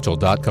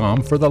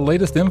manceandmitchell.com for the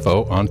latest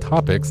info on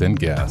topics and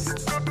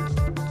guests.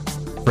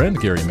 Friend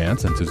Gary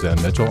Mance and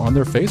Suzanne Mitchell on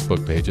their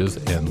Facebook pages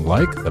and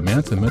like the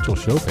Mance and Mitchell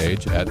show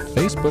page at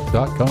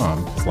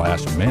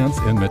facebook.com/Mance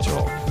and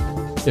Mitchell.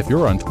 If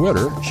you're on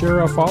Twitter,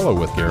 share a follow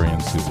with Gary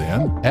and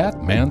Suzanne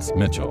at Mance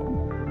Mitchell.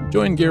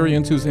 Join Gary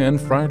and Suzanne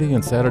Friday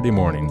and Saturday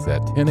mornings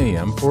at 10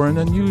 a.m. for an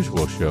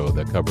unusual show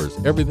that covers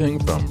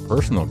everything from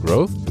personal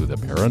growth to the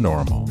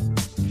paranormal.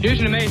 Here's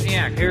an amazing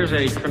act. Here's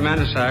a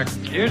tremendous act.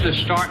 Here's a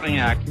startling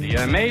act. The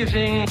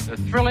amazing, the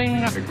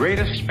thrilling, the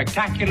greatest,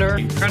 spectacular,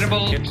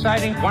 incredible,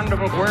 exciting,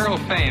 wonderful,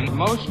 world-famed,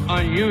 most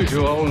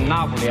unusual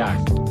novelty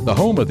act. The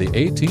home of the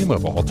A-Team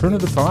of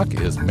Alternative Talk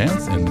is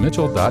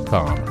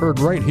manceandmitchell.com. Heard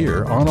right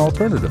here on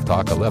Alternative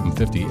Talk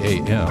 1150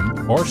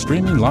 AM or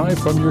streaming live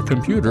from your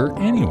computer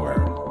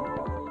anywhere.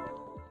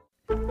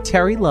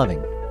 Terry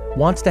Loving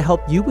wants to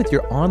help you with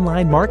your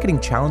online marketing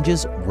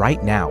challenges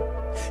right now.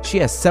 She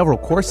has several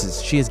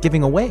courses she is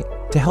giving away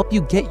to help you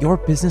get your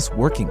business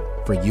working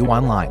for you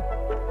online.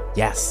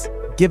 Yes,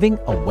 giving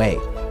away.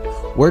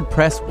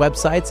 WordPress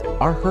websites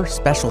are her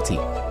specialty,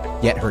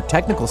 yet her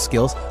technical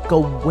skills go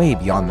way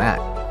beyond that.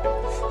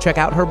 Check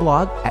out her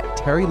blog at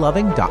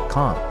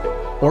terryloving.com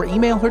or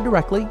email her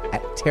directly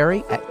at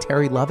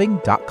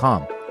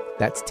terry@terryloving.com.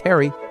 That's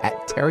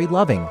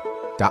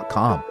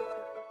terry@terryloving.com.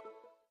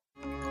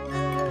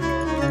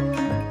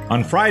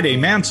 On Friday,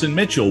 Mance and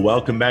Mitchell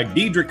welcome back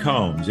Deidre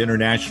Combs,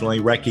 internationally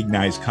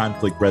recognized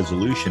conflict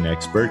resolution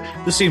expert.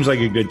 This seems like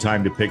a good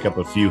time to pick up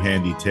a few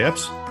handy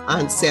tips.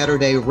 On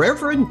Saturday,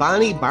 Reverend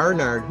Bonnie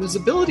Barnard, whose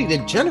ability to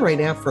generate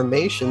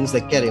affirmations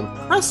that get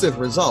impressive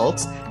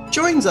results,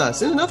 joins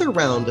us in another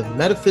round of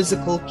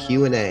metaphysical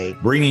Q&A.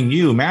 Bringing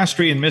you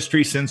Mastery and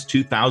Mystery since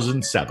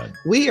 2007.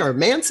 We are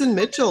Mance and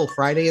Mitchell,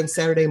 Friday and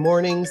Saturday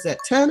mornings at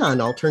 10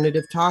 on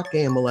Alternative Talk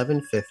AM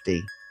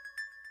 1150.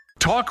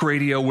 Talk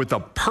radio with a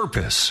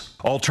purpose.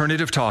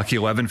 Alternative Talk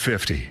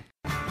 1150.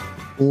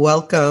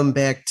 Welcome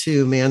back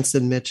to Mance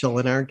and Mitchell,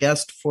 and our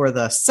guest for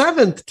the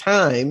 7th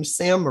time,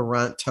 Sam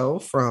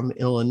Maranto from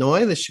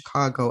Illinois, the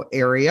Chicago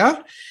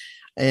area.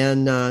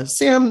 And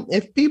Sam,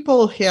 if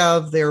people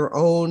have their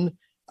own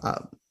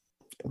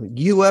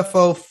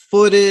UFO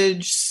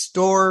footage,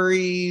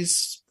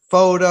 stories,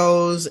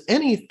 photos,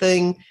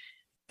 anything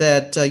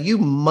that you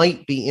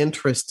might be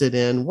interested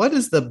in, what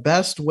is the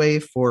best way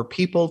for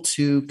people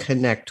to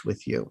connect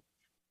with you?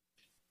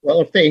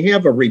 Well, if they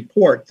have a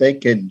report, they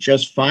could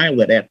just file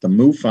it at the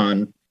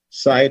MUFON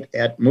site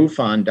at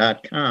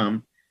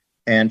MUFON.com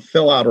and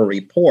fill out a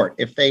report.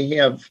 If they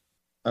have,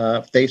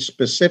 if they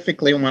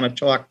specifically want to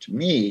talk to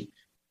me,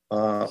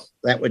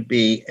 that would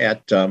be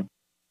at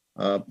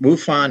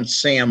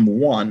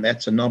MUFONSam1,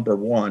 that's a number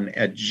 1,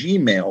 at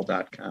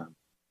gmail.com.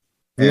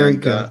 Very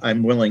and good.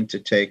 I'm willing to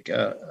take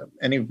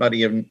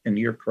anybody in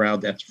your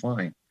crowd, that's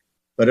fine.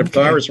 But if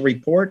there's a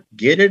report,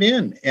 get it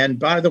in. And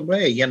by the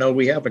way, you know,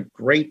 we have a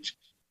great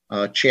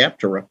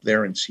chapter up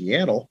there in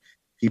Seattle.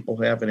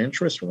 People have an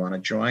interest, want to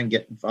join,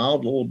 get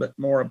involved a little bit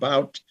more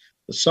about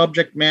the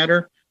subject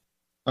matter,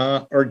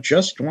 or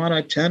just want to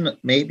attend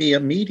maybe a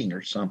meeting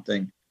or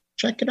something.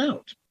 Check it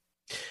out.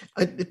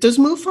 Does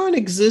MUFON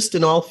exist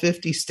in all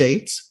 50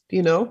 states? Do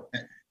you know?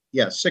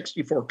 Yeah,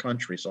 64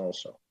 countries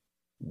also.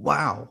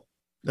 Wow.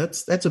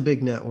 That's a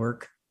big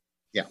network.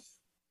 Yeah.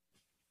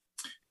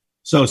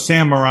 So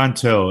Sam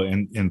Maranto,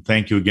 and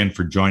thank you again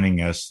for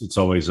joining us. It's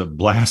always a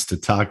blast to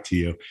talk to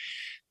you.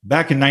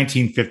 Back in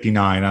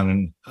 1959, on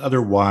an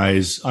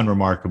otherwise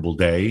unremarkable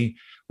day,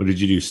 what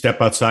did you do?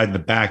 Step outside in the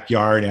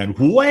backyard and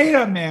wait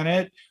a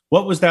minute.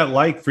 What was that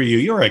like for you?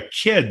 You're a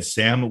kid,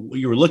 Sam.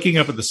 You were looking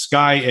up at the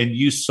sky and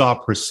you saw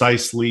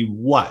precisely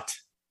what?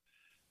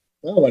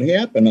 Well, what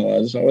happened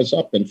was I was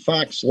up in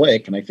Fox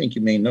Lake, and I think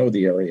you may know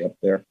the area up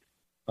there.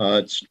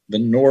 It's the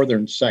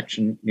northern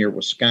section near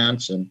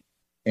Wisconsin,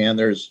 and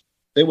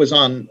it was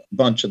on a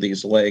bunch of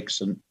these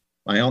lakes, and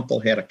my uncle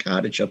had a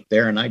cottage up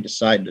there, and I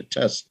decided to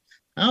test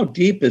how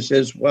deep is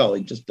his well.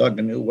 He just dug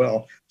a new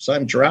well, so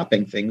I'm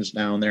dropping things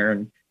down there,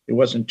 and he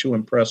wasn't too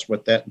impressed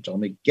with that and told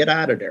me, get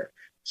out of there.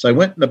 So I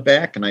went in the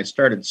back, and I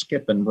started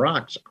skipping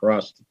rocks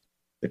across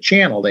the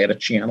channel. They had a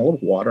channel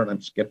of water, and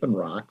I'm skipping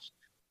rocks.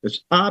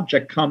 This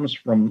object comes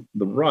from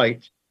the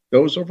right,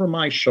 goes over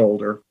my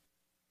shoulder.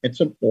 It's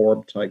an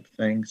orb type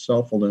thing,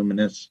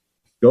 self-luminous,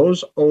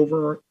 goes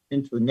over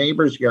into the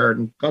neighbor's yard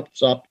and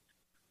cuts up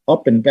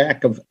in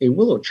back of a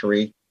willow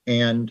tree.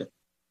 And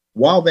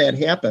while that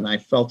happened, I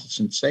felt a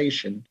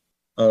sensation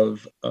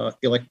of,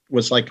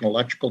 was like an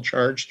electrical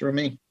charge through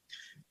me.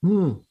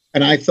 And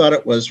I thought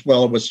it was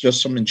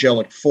just some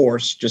angelic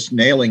force just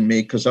nailing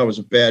me because I was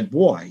a bad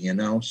boy, you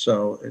know,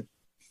 so it's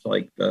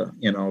like the,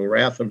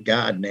 wrath of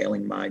God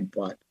nailing my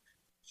butt.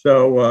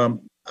 So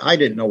I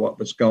didn't know what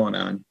was going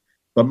on.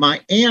 But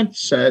my aunt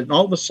said, and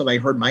all of a sudden I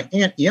heard my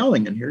aunt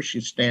yelling, and here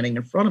she's standing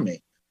in front of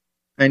me.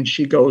 And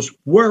she goes,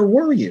 "Where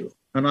were you?"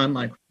 And I'm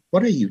like,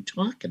 "What are you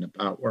talking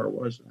about? Where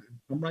was I?"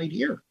 "I'm right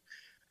here.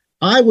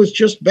 I was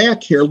just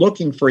back here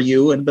looking for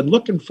you and been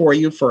looking for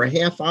you for a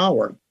half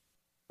hour.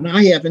 And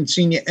I haven't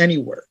seen you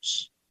anywhere."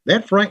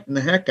 That frightened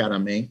the heck out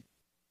of me.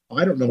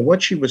 I don't know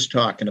what she was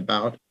talking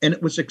about. And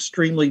it was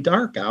extremely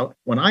dark out.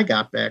 When I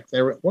got back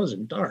there, it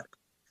wasn't dark.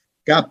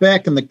 Got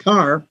back in the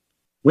car,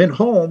 went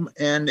home,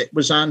 and it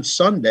was on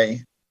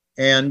Sunday.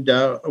 And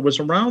it was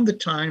around the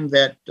time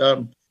that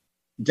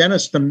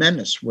Dennis the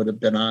Menace would have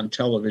been on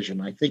television.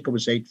 I think it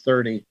was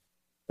 8:30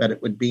 that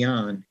it would be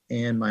on.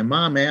 And my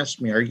mom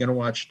asked me, "Are you going to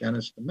watch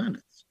Dennis the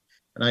Menace?"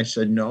 And I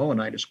said, "No."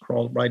 And I just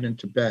crawled right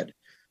into bed.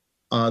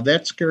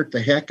 That scared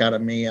the heck out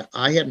of me.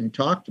 I hadn't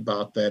talked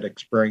about that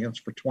experience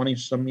for 20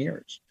 some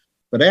years.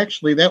 But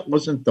actually, that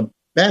wasn't the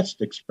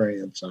best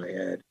experience I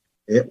had.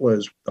 It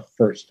was the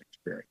first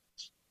experience.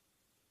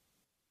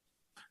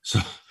 So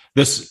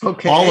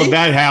all of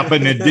that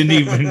happened and didn't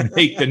even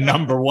make the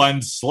number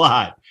one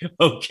slot.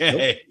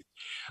 Okay. Nope.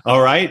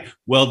 All right.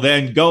 Well,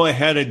 then go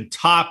ahead and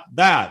top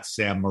that,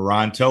 Sam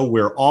Moranto.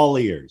 We're all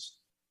ears.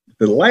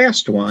 The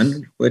last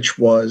one, which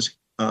was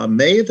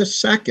May the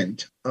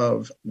 2nd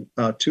of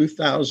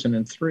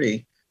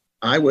 2003,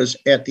 I was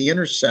at the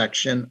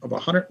intersection of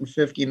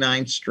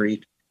 159th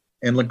Street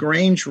and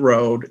LaGrange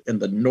Road in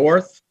the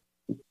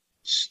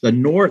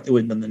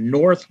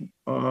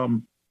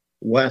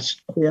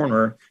northwest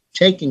corner,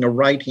 taking a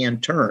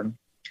right-hand turn.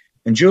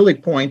 And Julie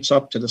points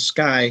up to the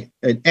sky.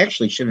 And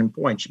actually, she didn't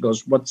point. She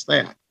goes, "What's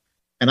that?"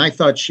 And I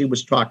thought she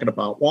was talking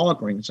about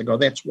Walgreens. I go,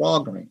 "That's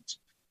Walgreens."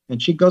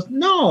 And she goes,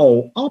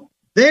 "No, up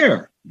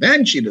there."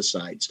 Then she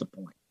decides to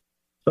point.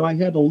 So I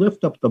had to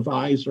lift up the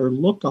visor,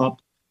 look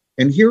up,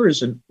 and here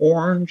is an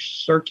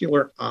orange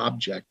circular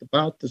object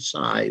about the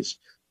size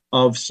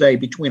of, say,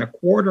 between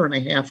 $1.25 and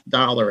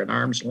 $1.5 at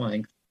arm's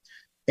length.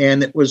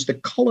 And it was the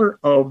color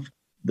of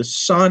the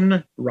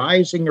sun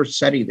rising or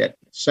setting, that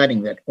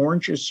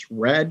orangish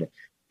red,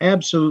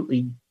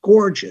 absolutely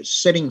gorgeous,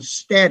 sitting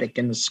static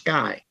in the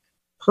sky,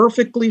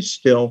 perfectly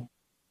still,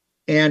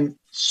 and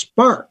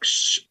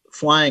sparks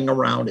flying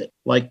around it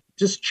like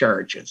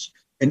discharges,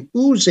 and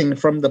oozing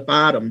from the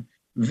bottom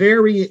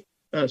very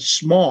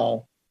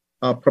small,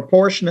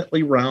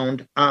 proportionately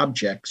round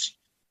objects,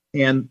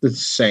 and the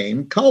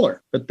same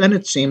color. But then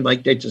it seemed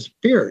like they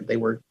disappeared. They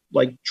were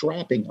like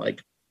dropping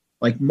like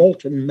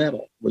molten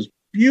metal. It was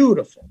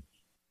beautiful.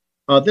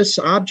 This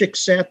object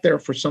sat there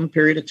for some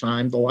period of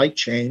time. The light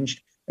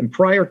changed, and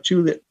prior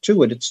to it,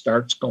 it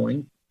starts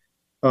going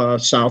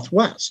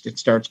southwest. It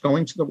starts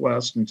going to the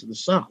west and to the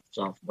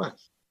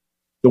southwest.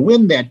 The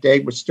wind that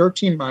day was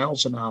 13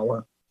 miles an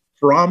hour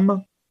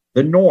from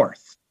the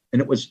north,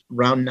 and it was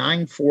around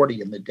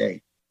 9:40 in the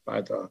day.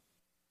 It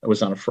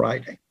was on a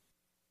Friday.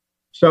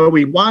 So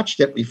we watched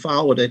it, we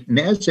followed it, and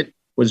as it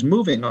was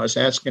moving, I was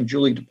asking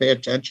Julie to pay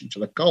attention to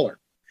the color.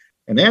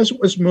 And as it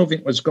was moving,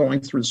 it was going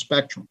through the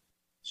spectrum.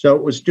 So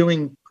it was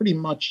doing pretty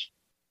much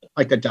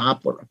like a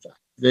Doppler effect,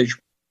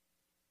 visual.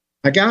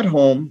 I got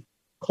home,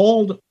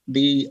 called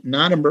the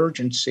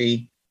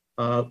non-emergency,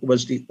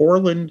 was the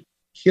Orland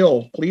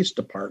Hill Police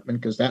Department,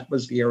 because that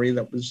was the area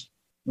that was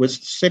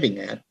sitting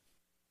at,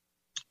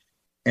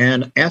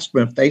 and asked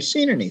them if they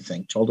seen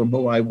anything, told them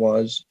who I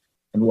was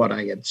and what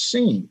I had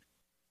seen.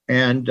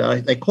 And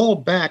they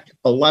called back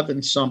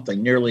 11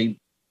 something, nearly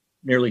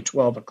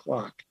 12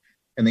 o'clock.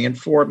 And they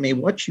informed me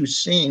what you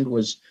seen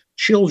was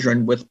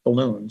children with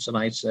balloons. And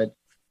I said,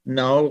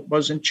 no, it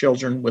wasn't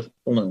children with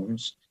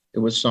balloons. It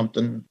was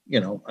something,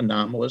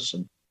 anomalous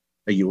and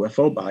a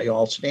UFO by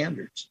all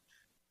standards.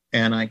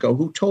 And I go,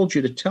 who told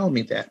you to tell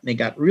me that? And they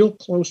got real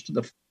close to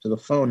the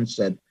phone and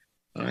said,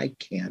 I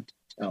can't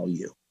tell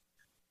you.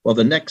 Well,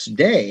 the next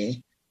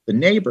day, the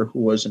neighbor,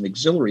 who was an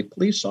auxiliary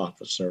police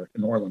officer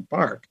in Orland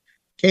Park,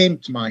 came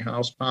to my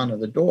house, pounded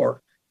the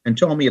door, and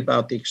told me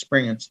about the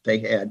experience they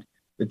had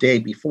the day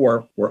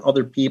before, where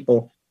other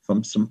people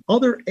from some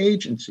other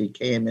agency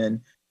came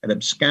in and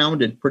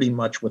absconded pretty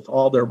much with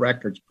all their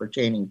records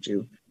pertaining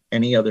to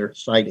any other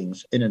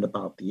sightings in and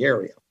about the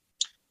area.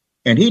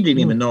 And he didn't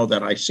even know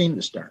that I seen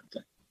this darn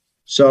thing.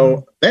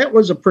 So that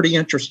was a pretty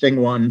interesting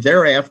one.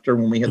 Thereafter,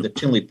 when we had the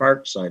Tinley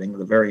Park sighting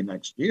the very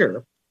next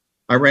year,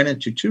 I ran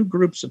into two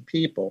groups of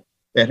people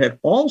that had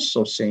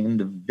also seen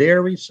the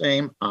very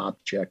same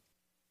object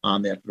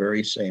on that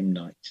very same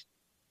night.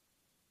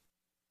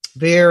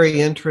 Very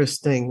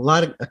interesting. A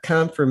lot of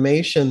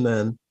confirmation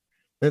then.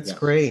 That's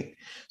great.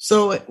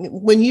 So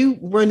when you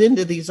run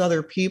into these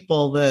other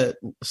people that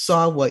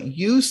saw what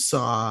you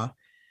saw,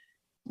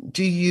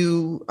 do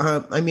you,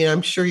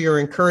 I'm sure you're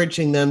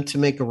encouraging them to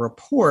make a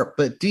report,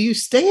 but do you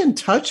stay in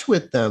touch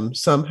with them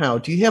somehow?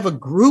 Do you have a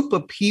group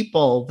of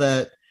people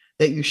that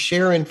you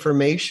share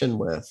information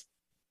with?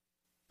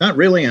 Not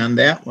really on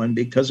that one,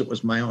 because it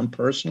was my own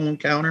personal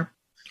encounter.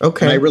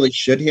 Okay. And I really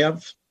should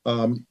have.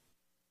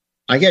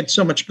 I had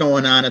so much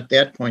going on at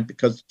that point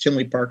because the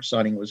Tinley Park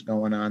sighting was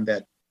going on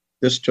that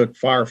this took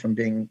far from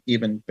being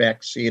even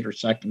backseat or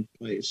second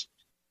place.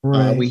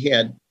 Right. We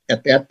had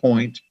at that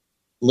point,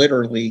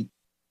 literally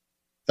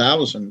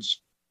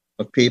thousands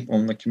of people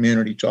in the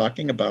community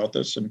talking about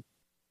this, and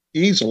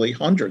easily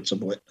hundreds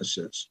of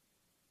witnesses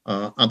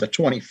on the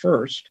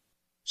 21st.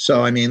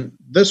 So, I mean,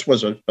 this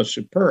was a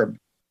superb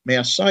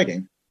mass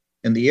sighting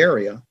in the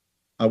area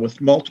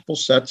with multiple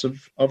sets of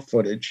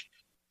footage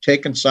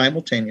taken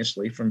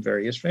simultaneously from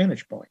various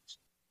vantage points.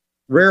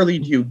 Rarely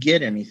do you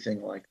get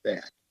anything like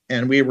that.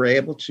 And we were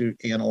able to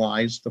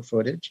analyze the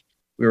footage.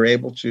 We were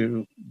able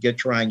to get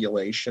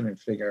triangulation and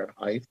figure out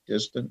height,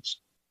 distance.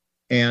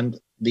 And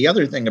the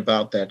other thing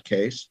about that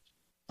case,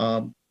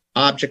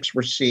 objects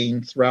were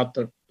seen throughout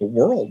the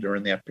world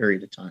during that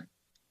period of time.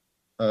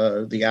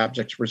 The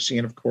objects were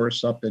seen, of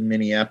course, up in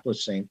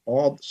Minneapolis, St.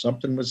 Paul.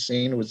 Something was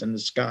seen, it was in the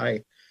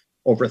sky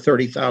over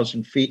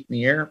 30,000 feet in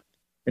the air,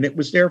 and it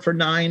was there for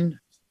nine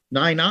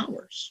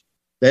hours.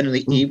 Then in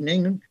the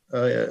evening,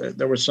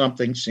 there was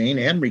something seen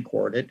and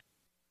recorded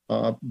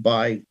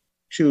by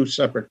two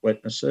separate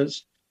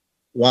witnesses.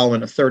 While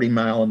in a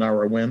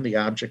 30-mile-an-hour wind, the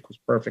object was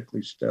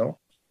perfectly still.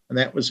 And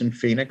that was in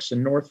Phoenix,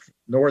 in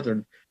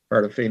northern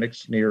part of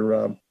Phoenix,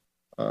 near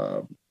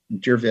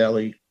Deer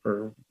Valley,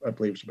 or I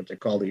believe is what they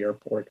call the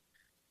airport.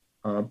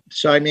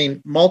 So, I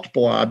mean,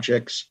 multiple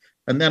objects.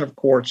 And then, of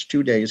course,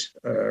 2 days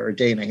or a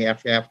day and a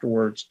half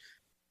afterwards,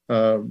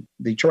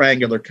 the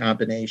triangular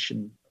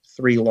combination,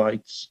 3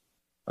 lights,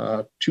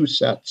 2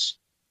 sets.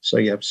 So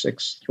you have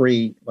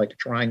 3, like a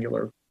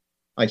triangular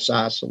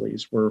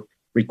isosceles, were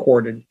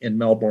recorded in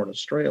Melbourne,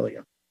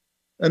 Australia.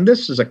 And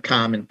this is a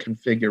common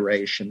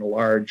configuration, a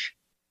large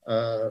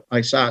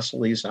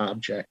isosceles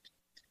object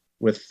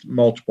with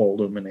multiple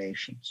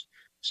illuminations.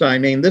 So, I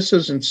mean, this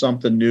isn't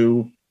something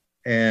new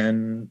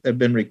and have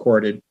been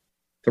recorded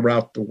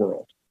throughout the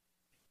world.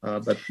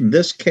 But in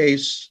this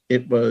case,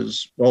 it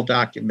was well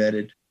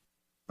documented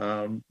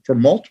for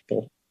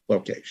multiple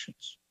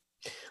locations.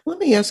 Let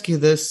me ask you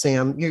this,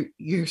 Sam.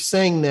 You're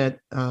saying that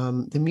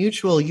the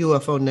Mutual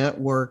UFO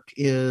Network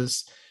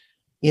is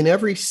in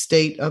every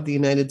state of the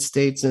United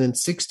States and in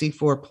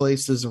 64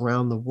 places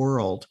around the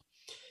world.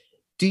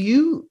 Do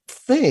you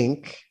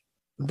think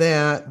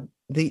that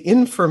the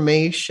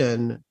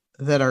information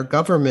that our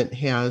government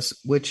has,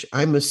 which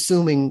I'm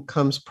assuming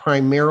comes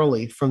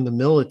primarily from the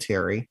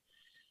military,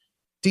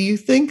 do you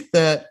think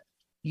that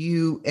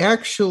you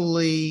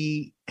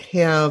actually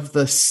have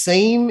the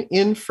same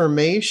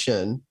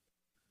information,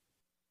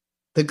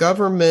 the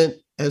government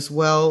as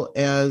well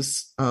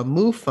as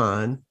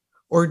MUFON,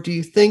 or do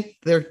you think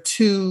they're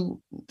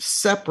two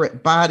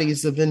separate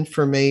bodies of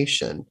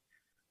information?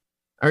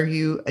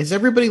 Is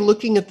everybody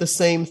looking at the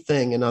same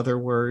thing, in other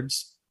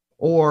words,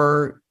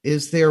 or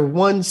is there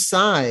one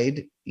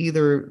side,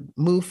 either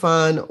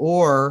MUFON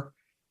or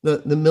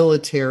the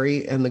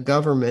military and the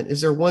government,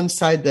 is there one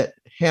side that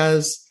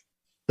has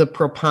the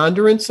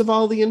preponderance of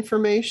all the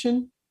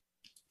information?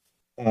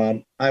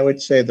 I would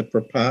say the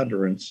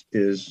preponderance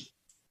is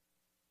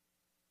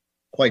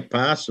quite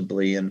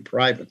possibly in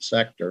private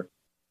sector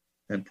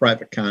and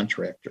private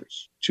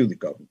contractors to the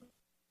government.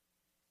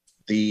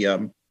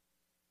 In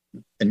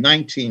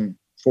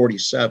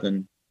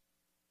 1947,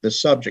 the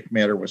subject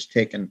matter was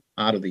taken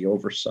out of the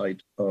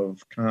oversight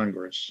of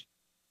Congress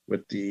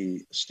with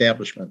the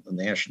establishment of the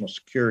national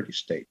security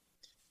state.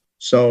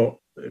 So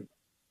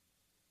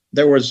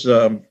there was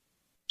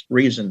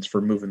reasons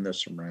for moving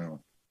this around.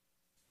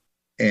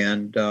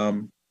 And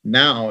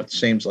now it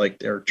seems like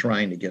they're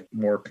trying to get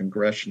more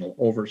congressional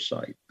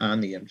oversight on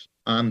the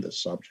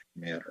subject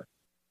matter.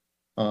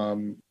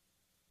 As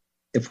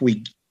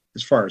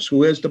far as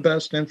who has the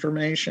best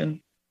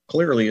information,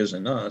 clearly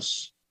isn't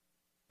us.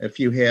 If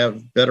you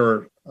have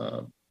better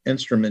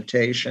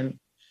instrumentation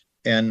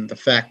and the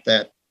fact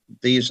that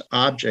these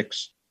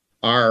objects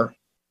are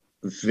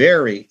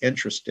very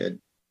interested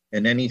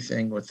in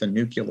anything with a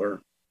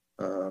nuclear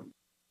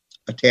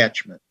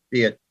attachment,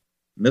 be it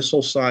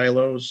missile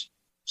silos,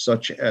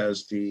 such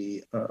as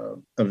the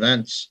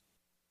events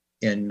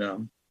in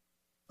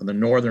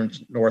the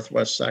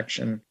northwest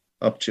section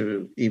up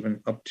to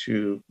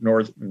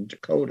northern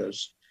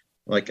Dakotas,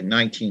 like in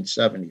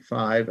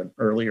 1975 and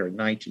earlier in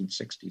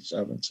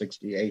 1967,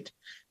 68,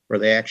 where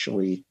they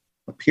actually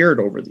appeared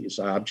over these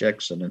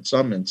objects and in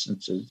some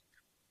instances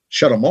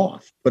shut them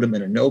off, put them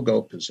in a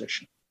no-go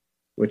position,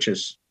 which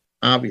is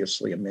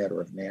obviously a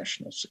matter of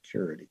national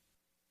security.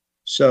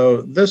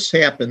 So this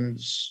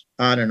happens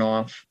on and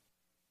off,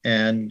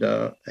 and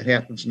it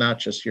happens not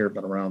just here,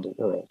 but around the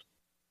world.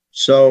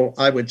 So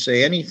I would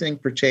say anything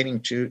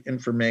pertaining to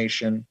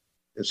information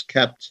is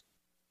kept,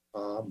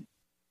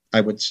 I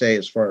would say,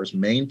 as far as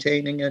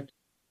maintaining it,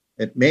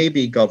 it may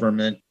be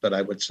government, but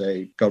I would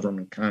say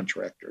government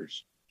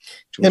contractors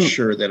to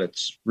ensure that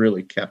it's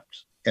really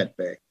kept at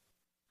bay.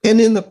 And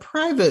in the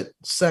private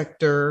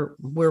sector,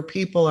 where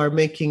people are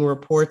making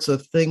reports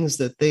of things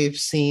that they've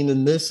seen,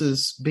 and this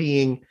is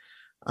being,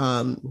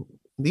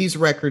 these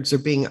records are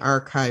being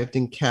archived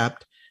and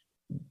kept,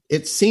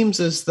 it seems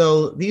as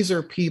though these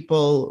are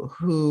people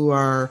who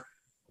are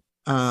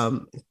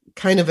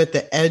kind of at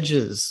the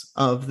edges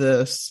of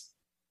this,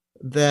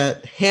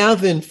 that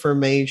have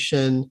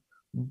information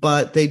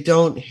but they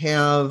don't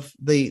have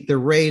the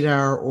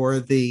radar or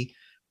the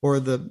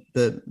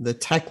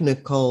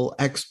technical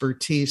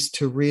expertise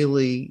to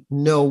really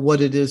know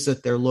what it is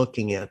that they're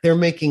looking at. They're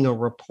making a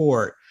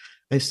report.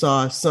 I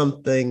saw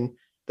something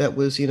that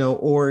was,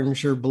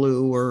 orange or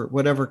blue or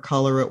whatever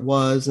color it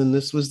was, and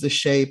this was the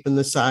shape and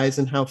the size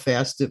and how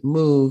fast it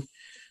moved.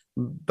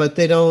 But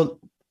they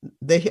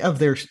have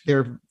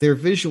their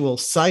visual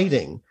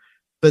sighting,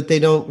 but they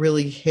don't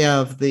really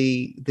have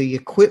the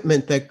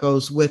equipment that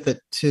goes with it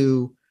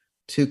to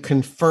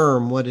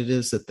confirm what it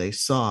is that they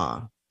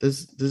saw.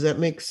 Does that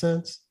make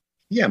sense?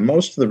 Yeah,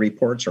 most of the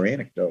reports are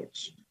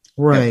anecdotes,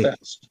 right? At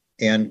best.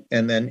 And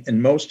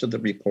most of the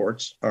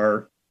reports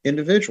are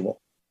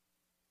individual.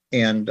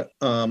 And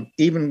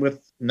even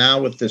with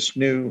this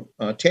new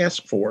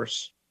task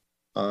force,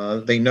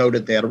 they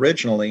noted that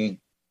originally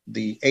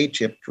the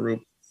ATIP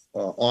group,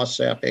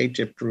 OSAP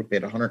ATIP group,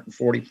 had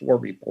 144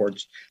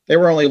 reports. They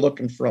were only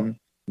looking from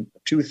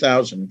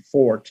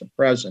 2004 to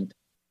present,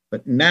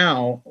 but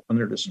now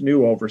under this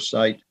new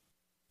oversight,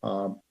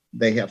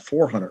 they have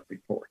 400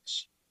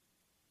 reports.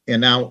 And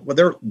now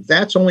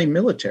that's only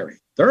military.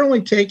 They're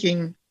only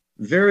taking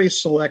very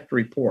select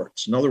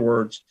reports. In other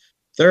words,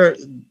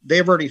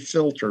 they've already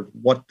filtered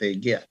what they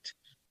get.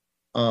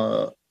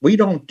 We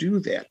don't do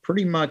that.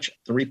 Pretty much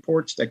the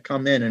reports that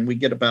come in, and we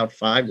get about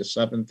 5,000 to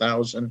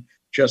 7,000,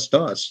 just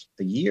us,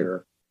 a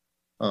year,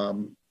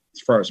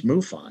 as far as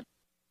MUFON.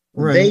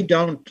 Right.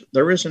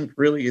 There isn't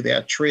really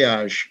that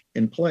triage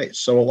in place.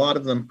 So a lot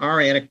of them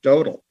are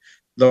anecdotal,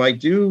 though I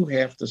do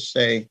have to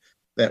say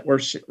that we're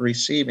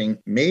receiving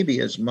maybe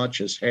as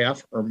much as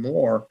half or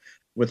more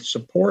with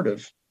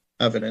supportive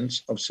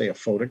evidence of, say, a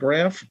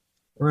photograph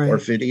or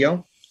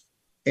video.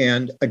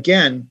 And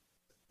again,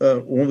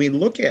 when we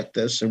look at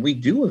this and we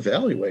do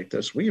evaluate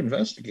this, we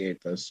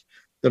investigate this,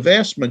 the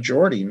vast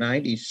majority,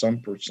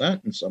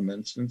 90% in some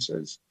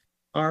instances,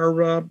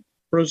 are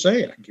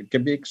prosaic. It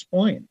can be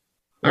explained.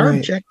 Our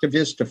objective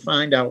is to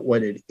find out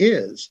what it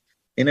is.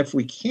 And if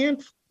we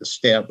can't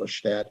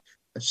establish that,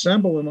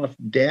 assemble enough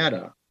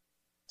data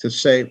to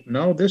say,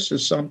 no, this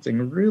is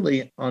something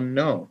really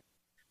unknown.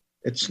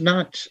 It's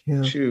not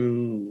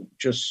to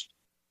just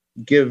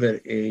give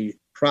it a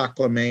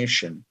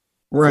proclamation.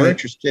 We're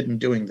interested in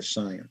doing the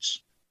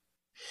science.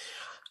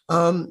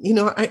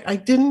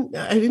 I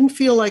didn't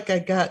feel like I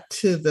got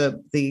to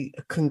the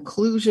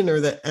conclusion or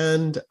the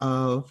end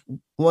of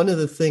one of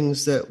the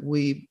things that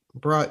we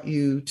brought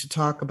you to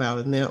talk about,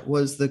 and that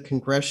was the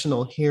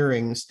congressional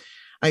hearings.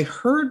 I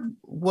heard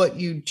what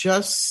you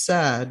just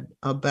said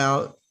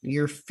about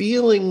you're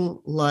feeling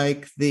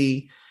like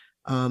the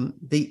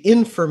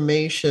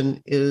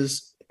information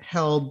is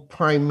held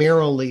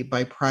primarily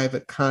by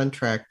private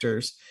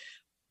contractors.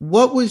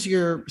 What was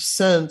your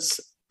sense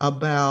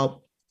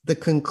about the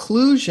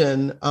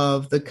conclusion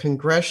of the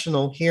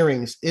congressional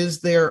hearings?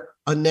 Is there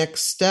a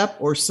next step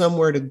or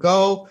somewhere to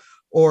go,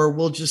 or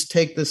we'll just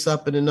take this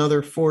up in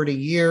another 40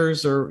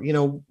 years, or,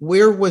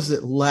 where was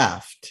it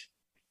left?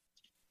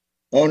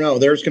 Oh, no,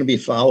 there's going to be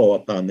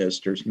follow-up on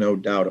this. There's no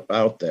doubt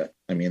about that.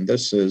 I mean,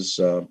 this is,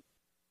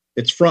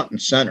 it's front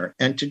and center.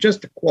 And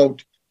to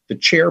quote the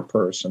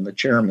chairperson, the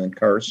chairman,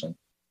 Carson,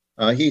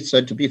 he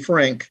said, to be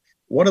frank,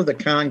 one of the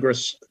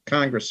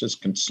Congress's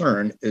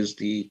concern is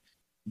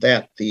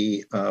that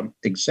the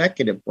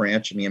executive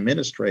branch and the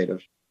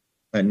administrative,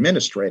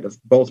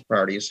 both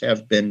parties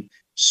have been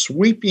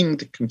sweeping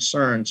the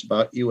concerns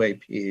about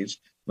UAPs,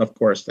 and of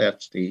course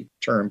that's the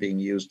term being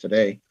used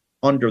today,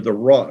 under the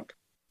rug,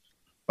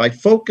 by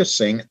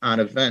focusing on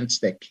events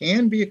that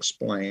can be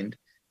explained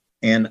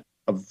and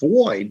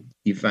avoid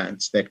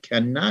events that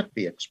cannot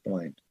be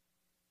explained.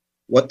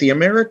 What the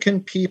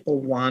American people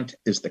want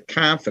is the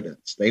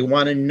confidence. They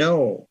want to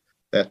know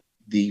that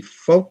the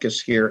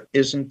focus here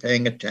isn't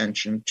paying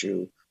attention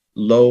to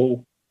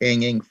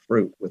low-hanging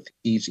fruit with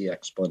easy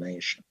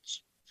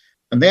explanations.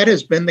 And that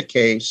has been the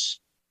case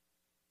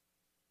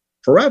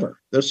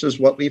forever. This is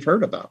what we've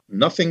heard about.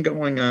 Nothing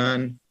going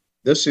on.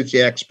 This is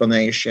the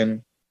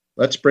explanation.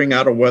 Let's bring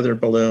out a weather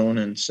balloon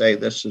and say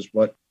this is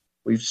what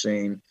we've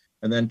seen,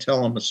 and then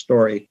tell them a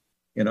story,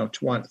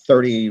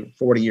 30,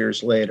 40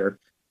 years later,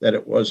 that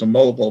it was a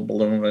mobile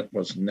balloon. It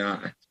was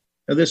not.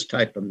 This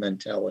type of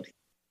mentality.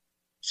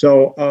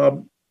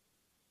 So,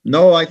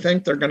 no, I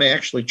think they're going to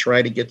actually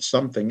try to get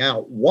something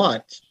out.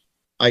 What?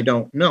 I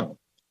don't know.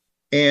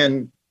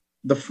 And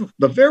the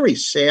very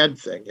sad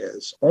thing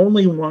is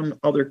only one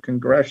other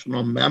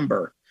congressional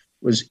member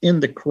was in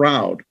the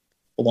crowd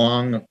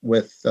along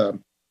with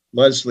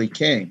Leslie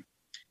King,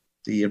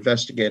 the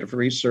investigative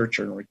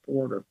researcher and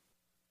reporter.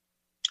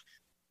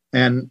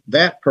 And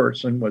that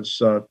person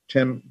was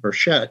Tim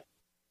Burchett,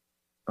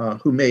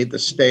 who made the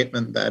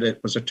statement that it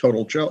was a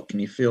total joke,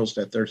 and he feels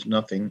that there's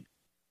nothing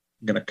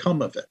going to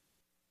come of it.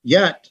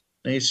 Yet,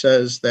 he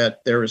says that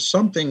there is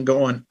something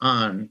going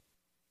on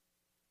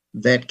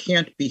that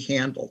can't be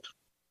handled,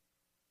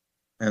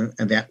 and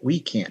that we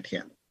can't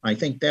handle. I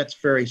think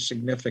that's very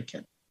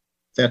significant,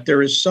 that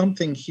there is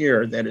something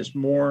here that is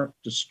more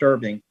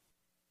disturbing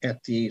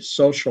at the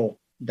social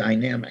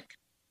dynamic.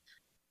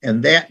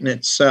 And that in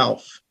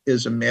itself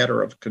is a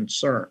matter of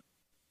concern.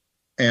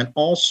 And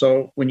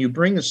also, when you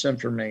bring this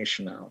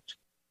information out,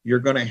 you're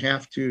going to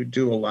have to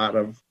do a lot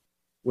of,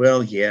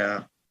 well,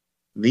 yeah,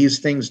 these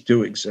things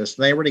do exist.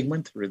 And they already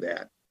went through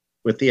that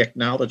with the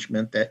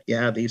acknowledgement that,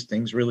 yeah, these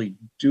things really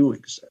do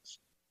exist.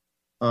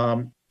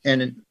 And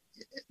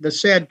the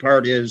sad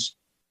part is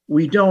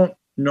we don't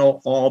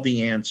know all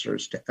the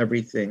answers to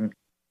everything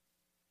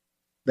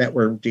that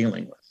we're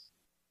dealing with.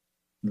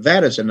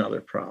 That is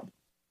another problem.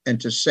 And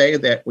to say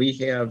that we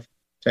have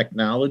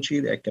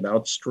technology that could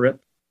outstrip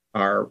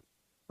our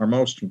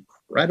most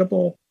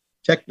incredible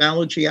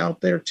technology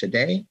out there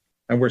today,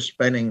 and we're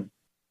spending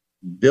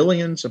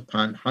billions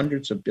upon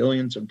hundreds of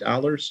billions of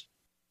dollars,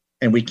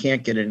 and we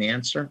can't get an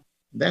answer,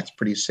 that's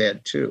pretty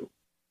sad too.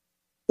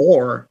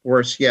 Or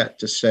worse yet,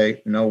 to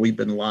say, no, we've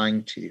been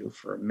lying to you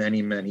for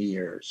many, many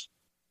years.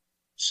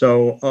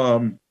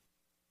 So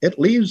it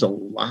leaves a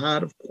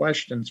lot of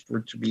questions for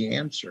it to be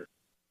answered.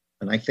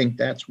 And I think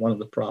that's one of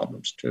the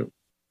problems too.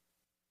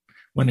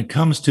 When it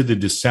comes to the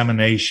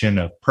dissemination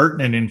of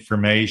pertinent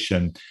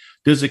information,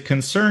 does it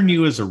concern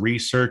you as a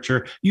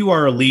researcher? You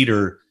are a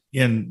leader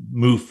in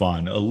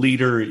MUFON, a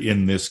leader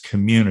in this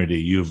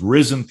community. You've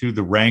risen through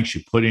the ranks,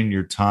 you put in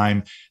your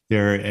time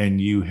there,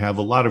 and you have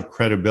a lot of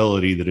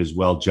credibility that is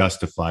well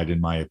justified, in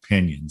my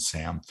opinion,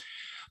 Sam.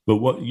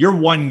 But you're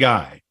one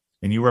guy,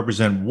 and you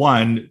represent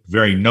one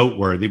very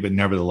noteworthy, but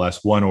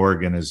nevertheless one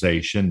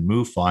organization,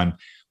 MUFON.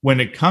 When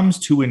it comes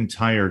to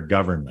entire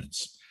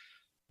governments,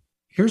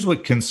 here's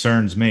what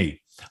concerns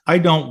me. I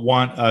don't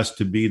want us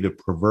to be the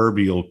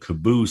proverbial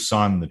caboose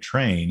on the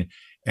train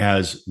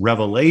as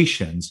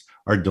revelations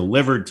are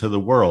delivered to the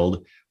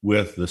world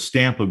with the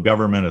stamp of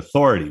government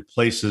authority.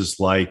 Places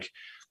like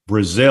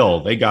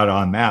Brazil, they got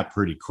on that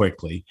pretty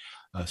quickly.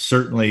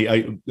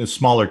 Certainly, the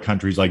smaller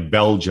countries like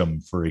Belgium,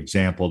 for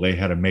example, they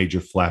had a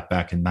major flap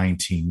back in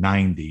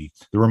 1990.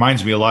 It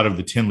reminds me a lot of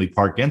the Tinley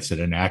Park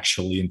incident,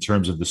 actually, in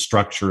terms of the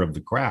structure of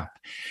the craft.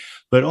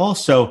 But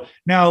also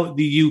now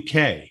the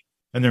UK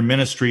and their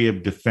Ministry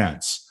of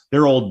Defense.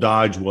 Their old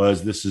dodge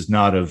was, this is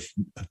not of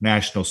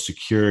national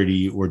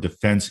security or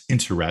defense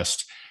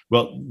interest.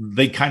 Well,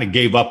 they kind of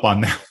gave up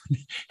on that one,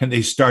 and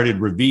they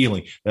started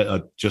revealing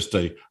just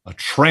a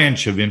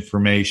trench of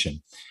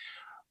information.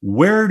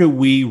 Where do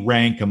we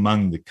rank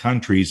among the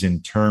countries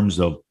in terms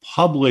of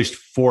published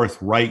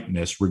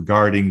forthrightness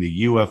regarding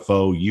the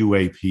UFO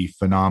UAP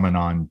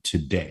phenomenon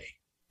today?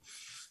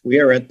 We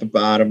are at the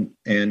bottom.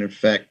 And in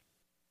fact,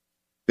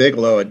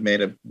 Bigelow had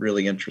made a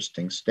really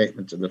interesting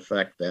statement to the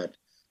fact that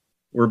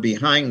we're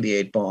behind the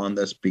eight ball on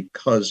this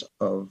because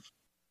of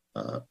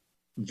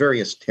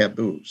various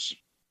taboos,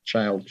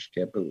 childish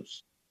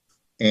taboos.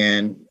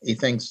 And he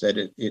thinks that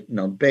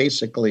it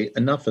basically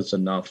enough is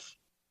enough.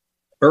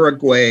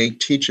 Uruguay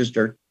teaches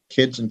their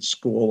kids in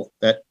school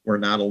that we're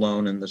not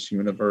alone in this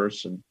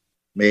universe and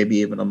maybe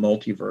even a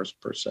multiverse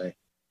per se.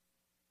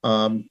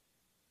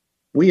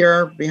 We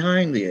are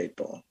behind the eight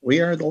ball. We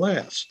are the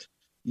last.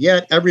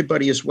 Yet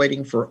everybody is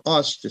waiting for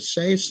us to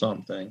say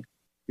something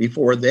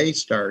before they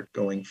start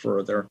going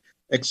further,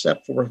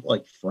 except for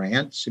like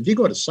France. If you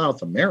go to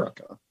South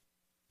America,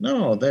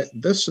 no,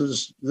 this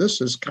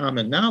is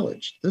common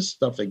knowledge. This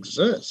stuff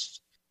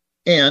exists.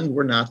 And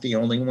we're not the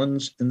only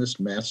ones in this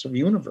massive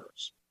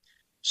universe.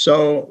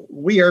 So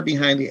we are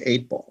behind the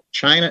eight ball.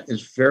 China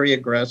is very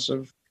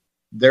aggressive.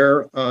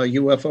 Their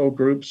UFO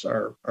groups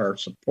are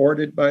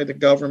supported by the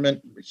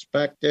government,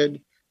 respected,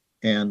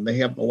 and they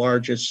have the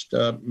largest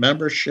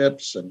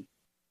memberships, and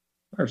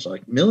there's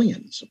like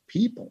millions of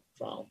people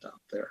involved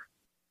out there.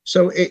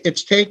 So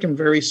it's taken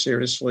very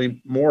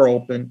seriously, more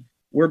open.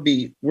 We're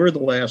the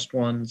last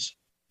ones.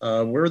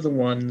 We're the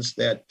ones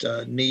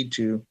that need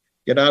to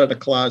get out of the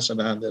closet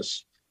on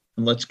this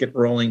and let's get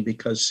rolling,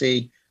 because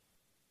see,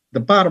 the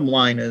bottom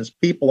line is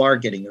people are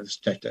getting this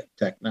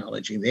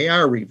technology. They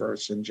are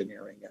reverse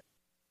engineering it,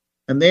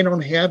 and they don't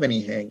have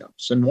any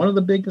hangups. And one of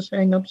the biggest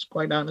hangups,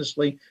 quite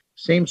honestly,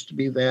 seems to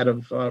be that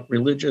of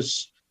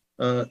religious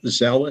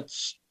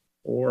zealots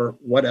or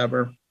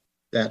whatever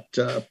that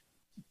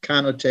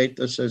connotate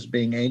this as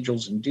being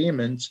angels and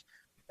demons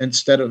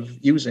instead of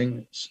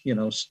using,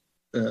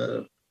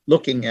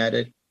 looking at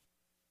it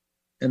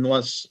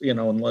unless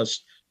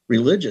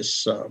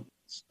religious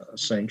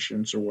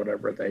sanctions or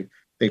whatever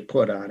they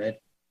put on it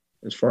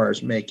as far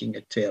as making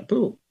it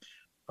taboo.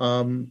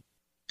 And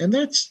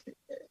it's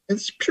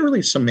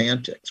purely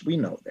semantics. We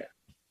know that.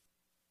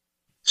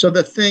 So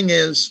the thing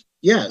is,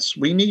 yes,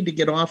 we need to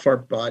get off our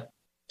butt,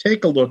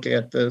 take a look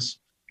at this.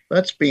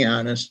 Let's be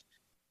honest.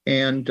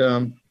 And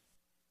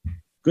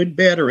good,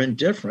 bad, or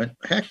indifferent,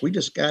 heck, we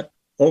just got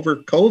over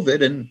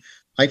COVID, and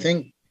I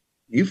think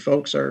you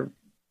folks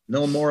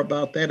know more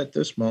about that at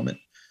this moment.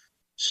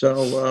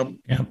 So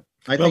yeah.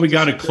 Well, we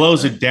got to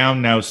close it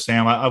down now,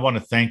 Sam. I want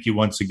to thank you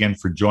once again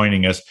for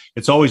joining us.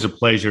 It's always a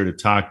pleasure to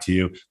talk to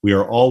you. We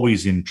are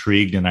always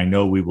intrigued, and I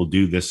know we will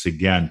do this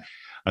again.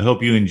 I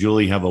hope you and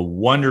Julie have a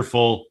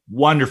wonderful,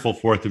 wonderful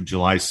 4th of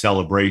July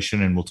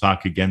celebration, and we'll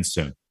talk again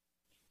soon.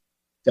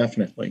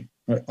 Definitely.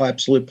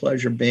 Absolute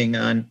pleasure being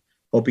on.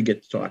 Hope we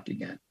get to talk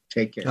again.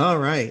 Take care. All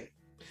right.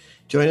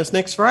 Join us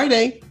next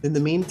Friday. In the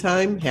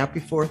meantime, happy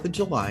 4th of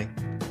July.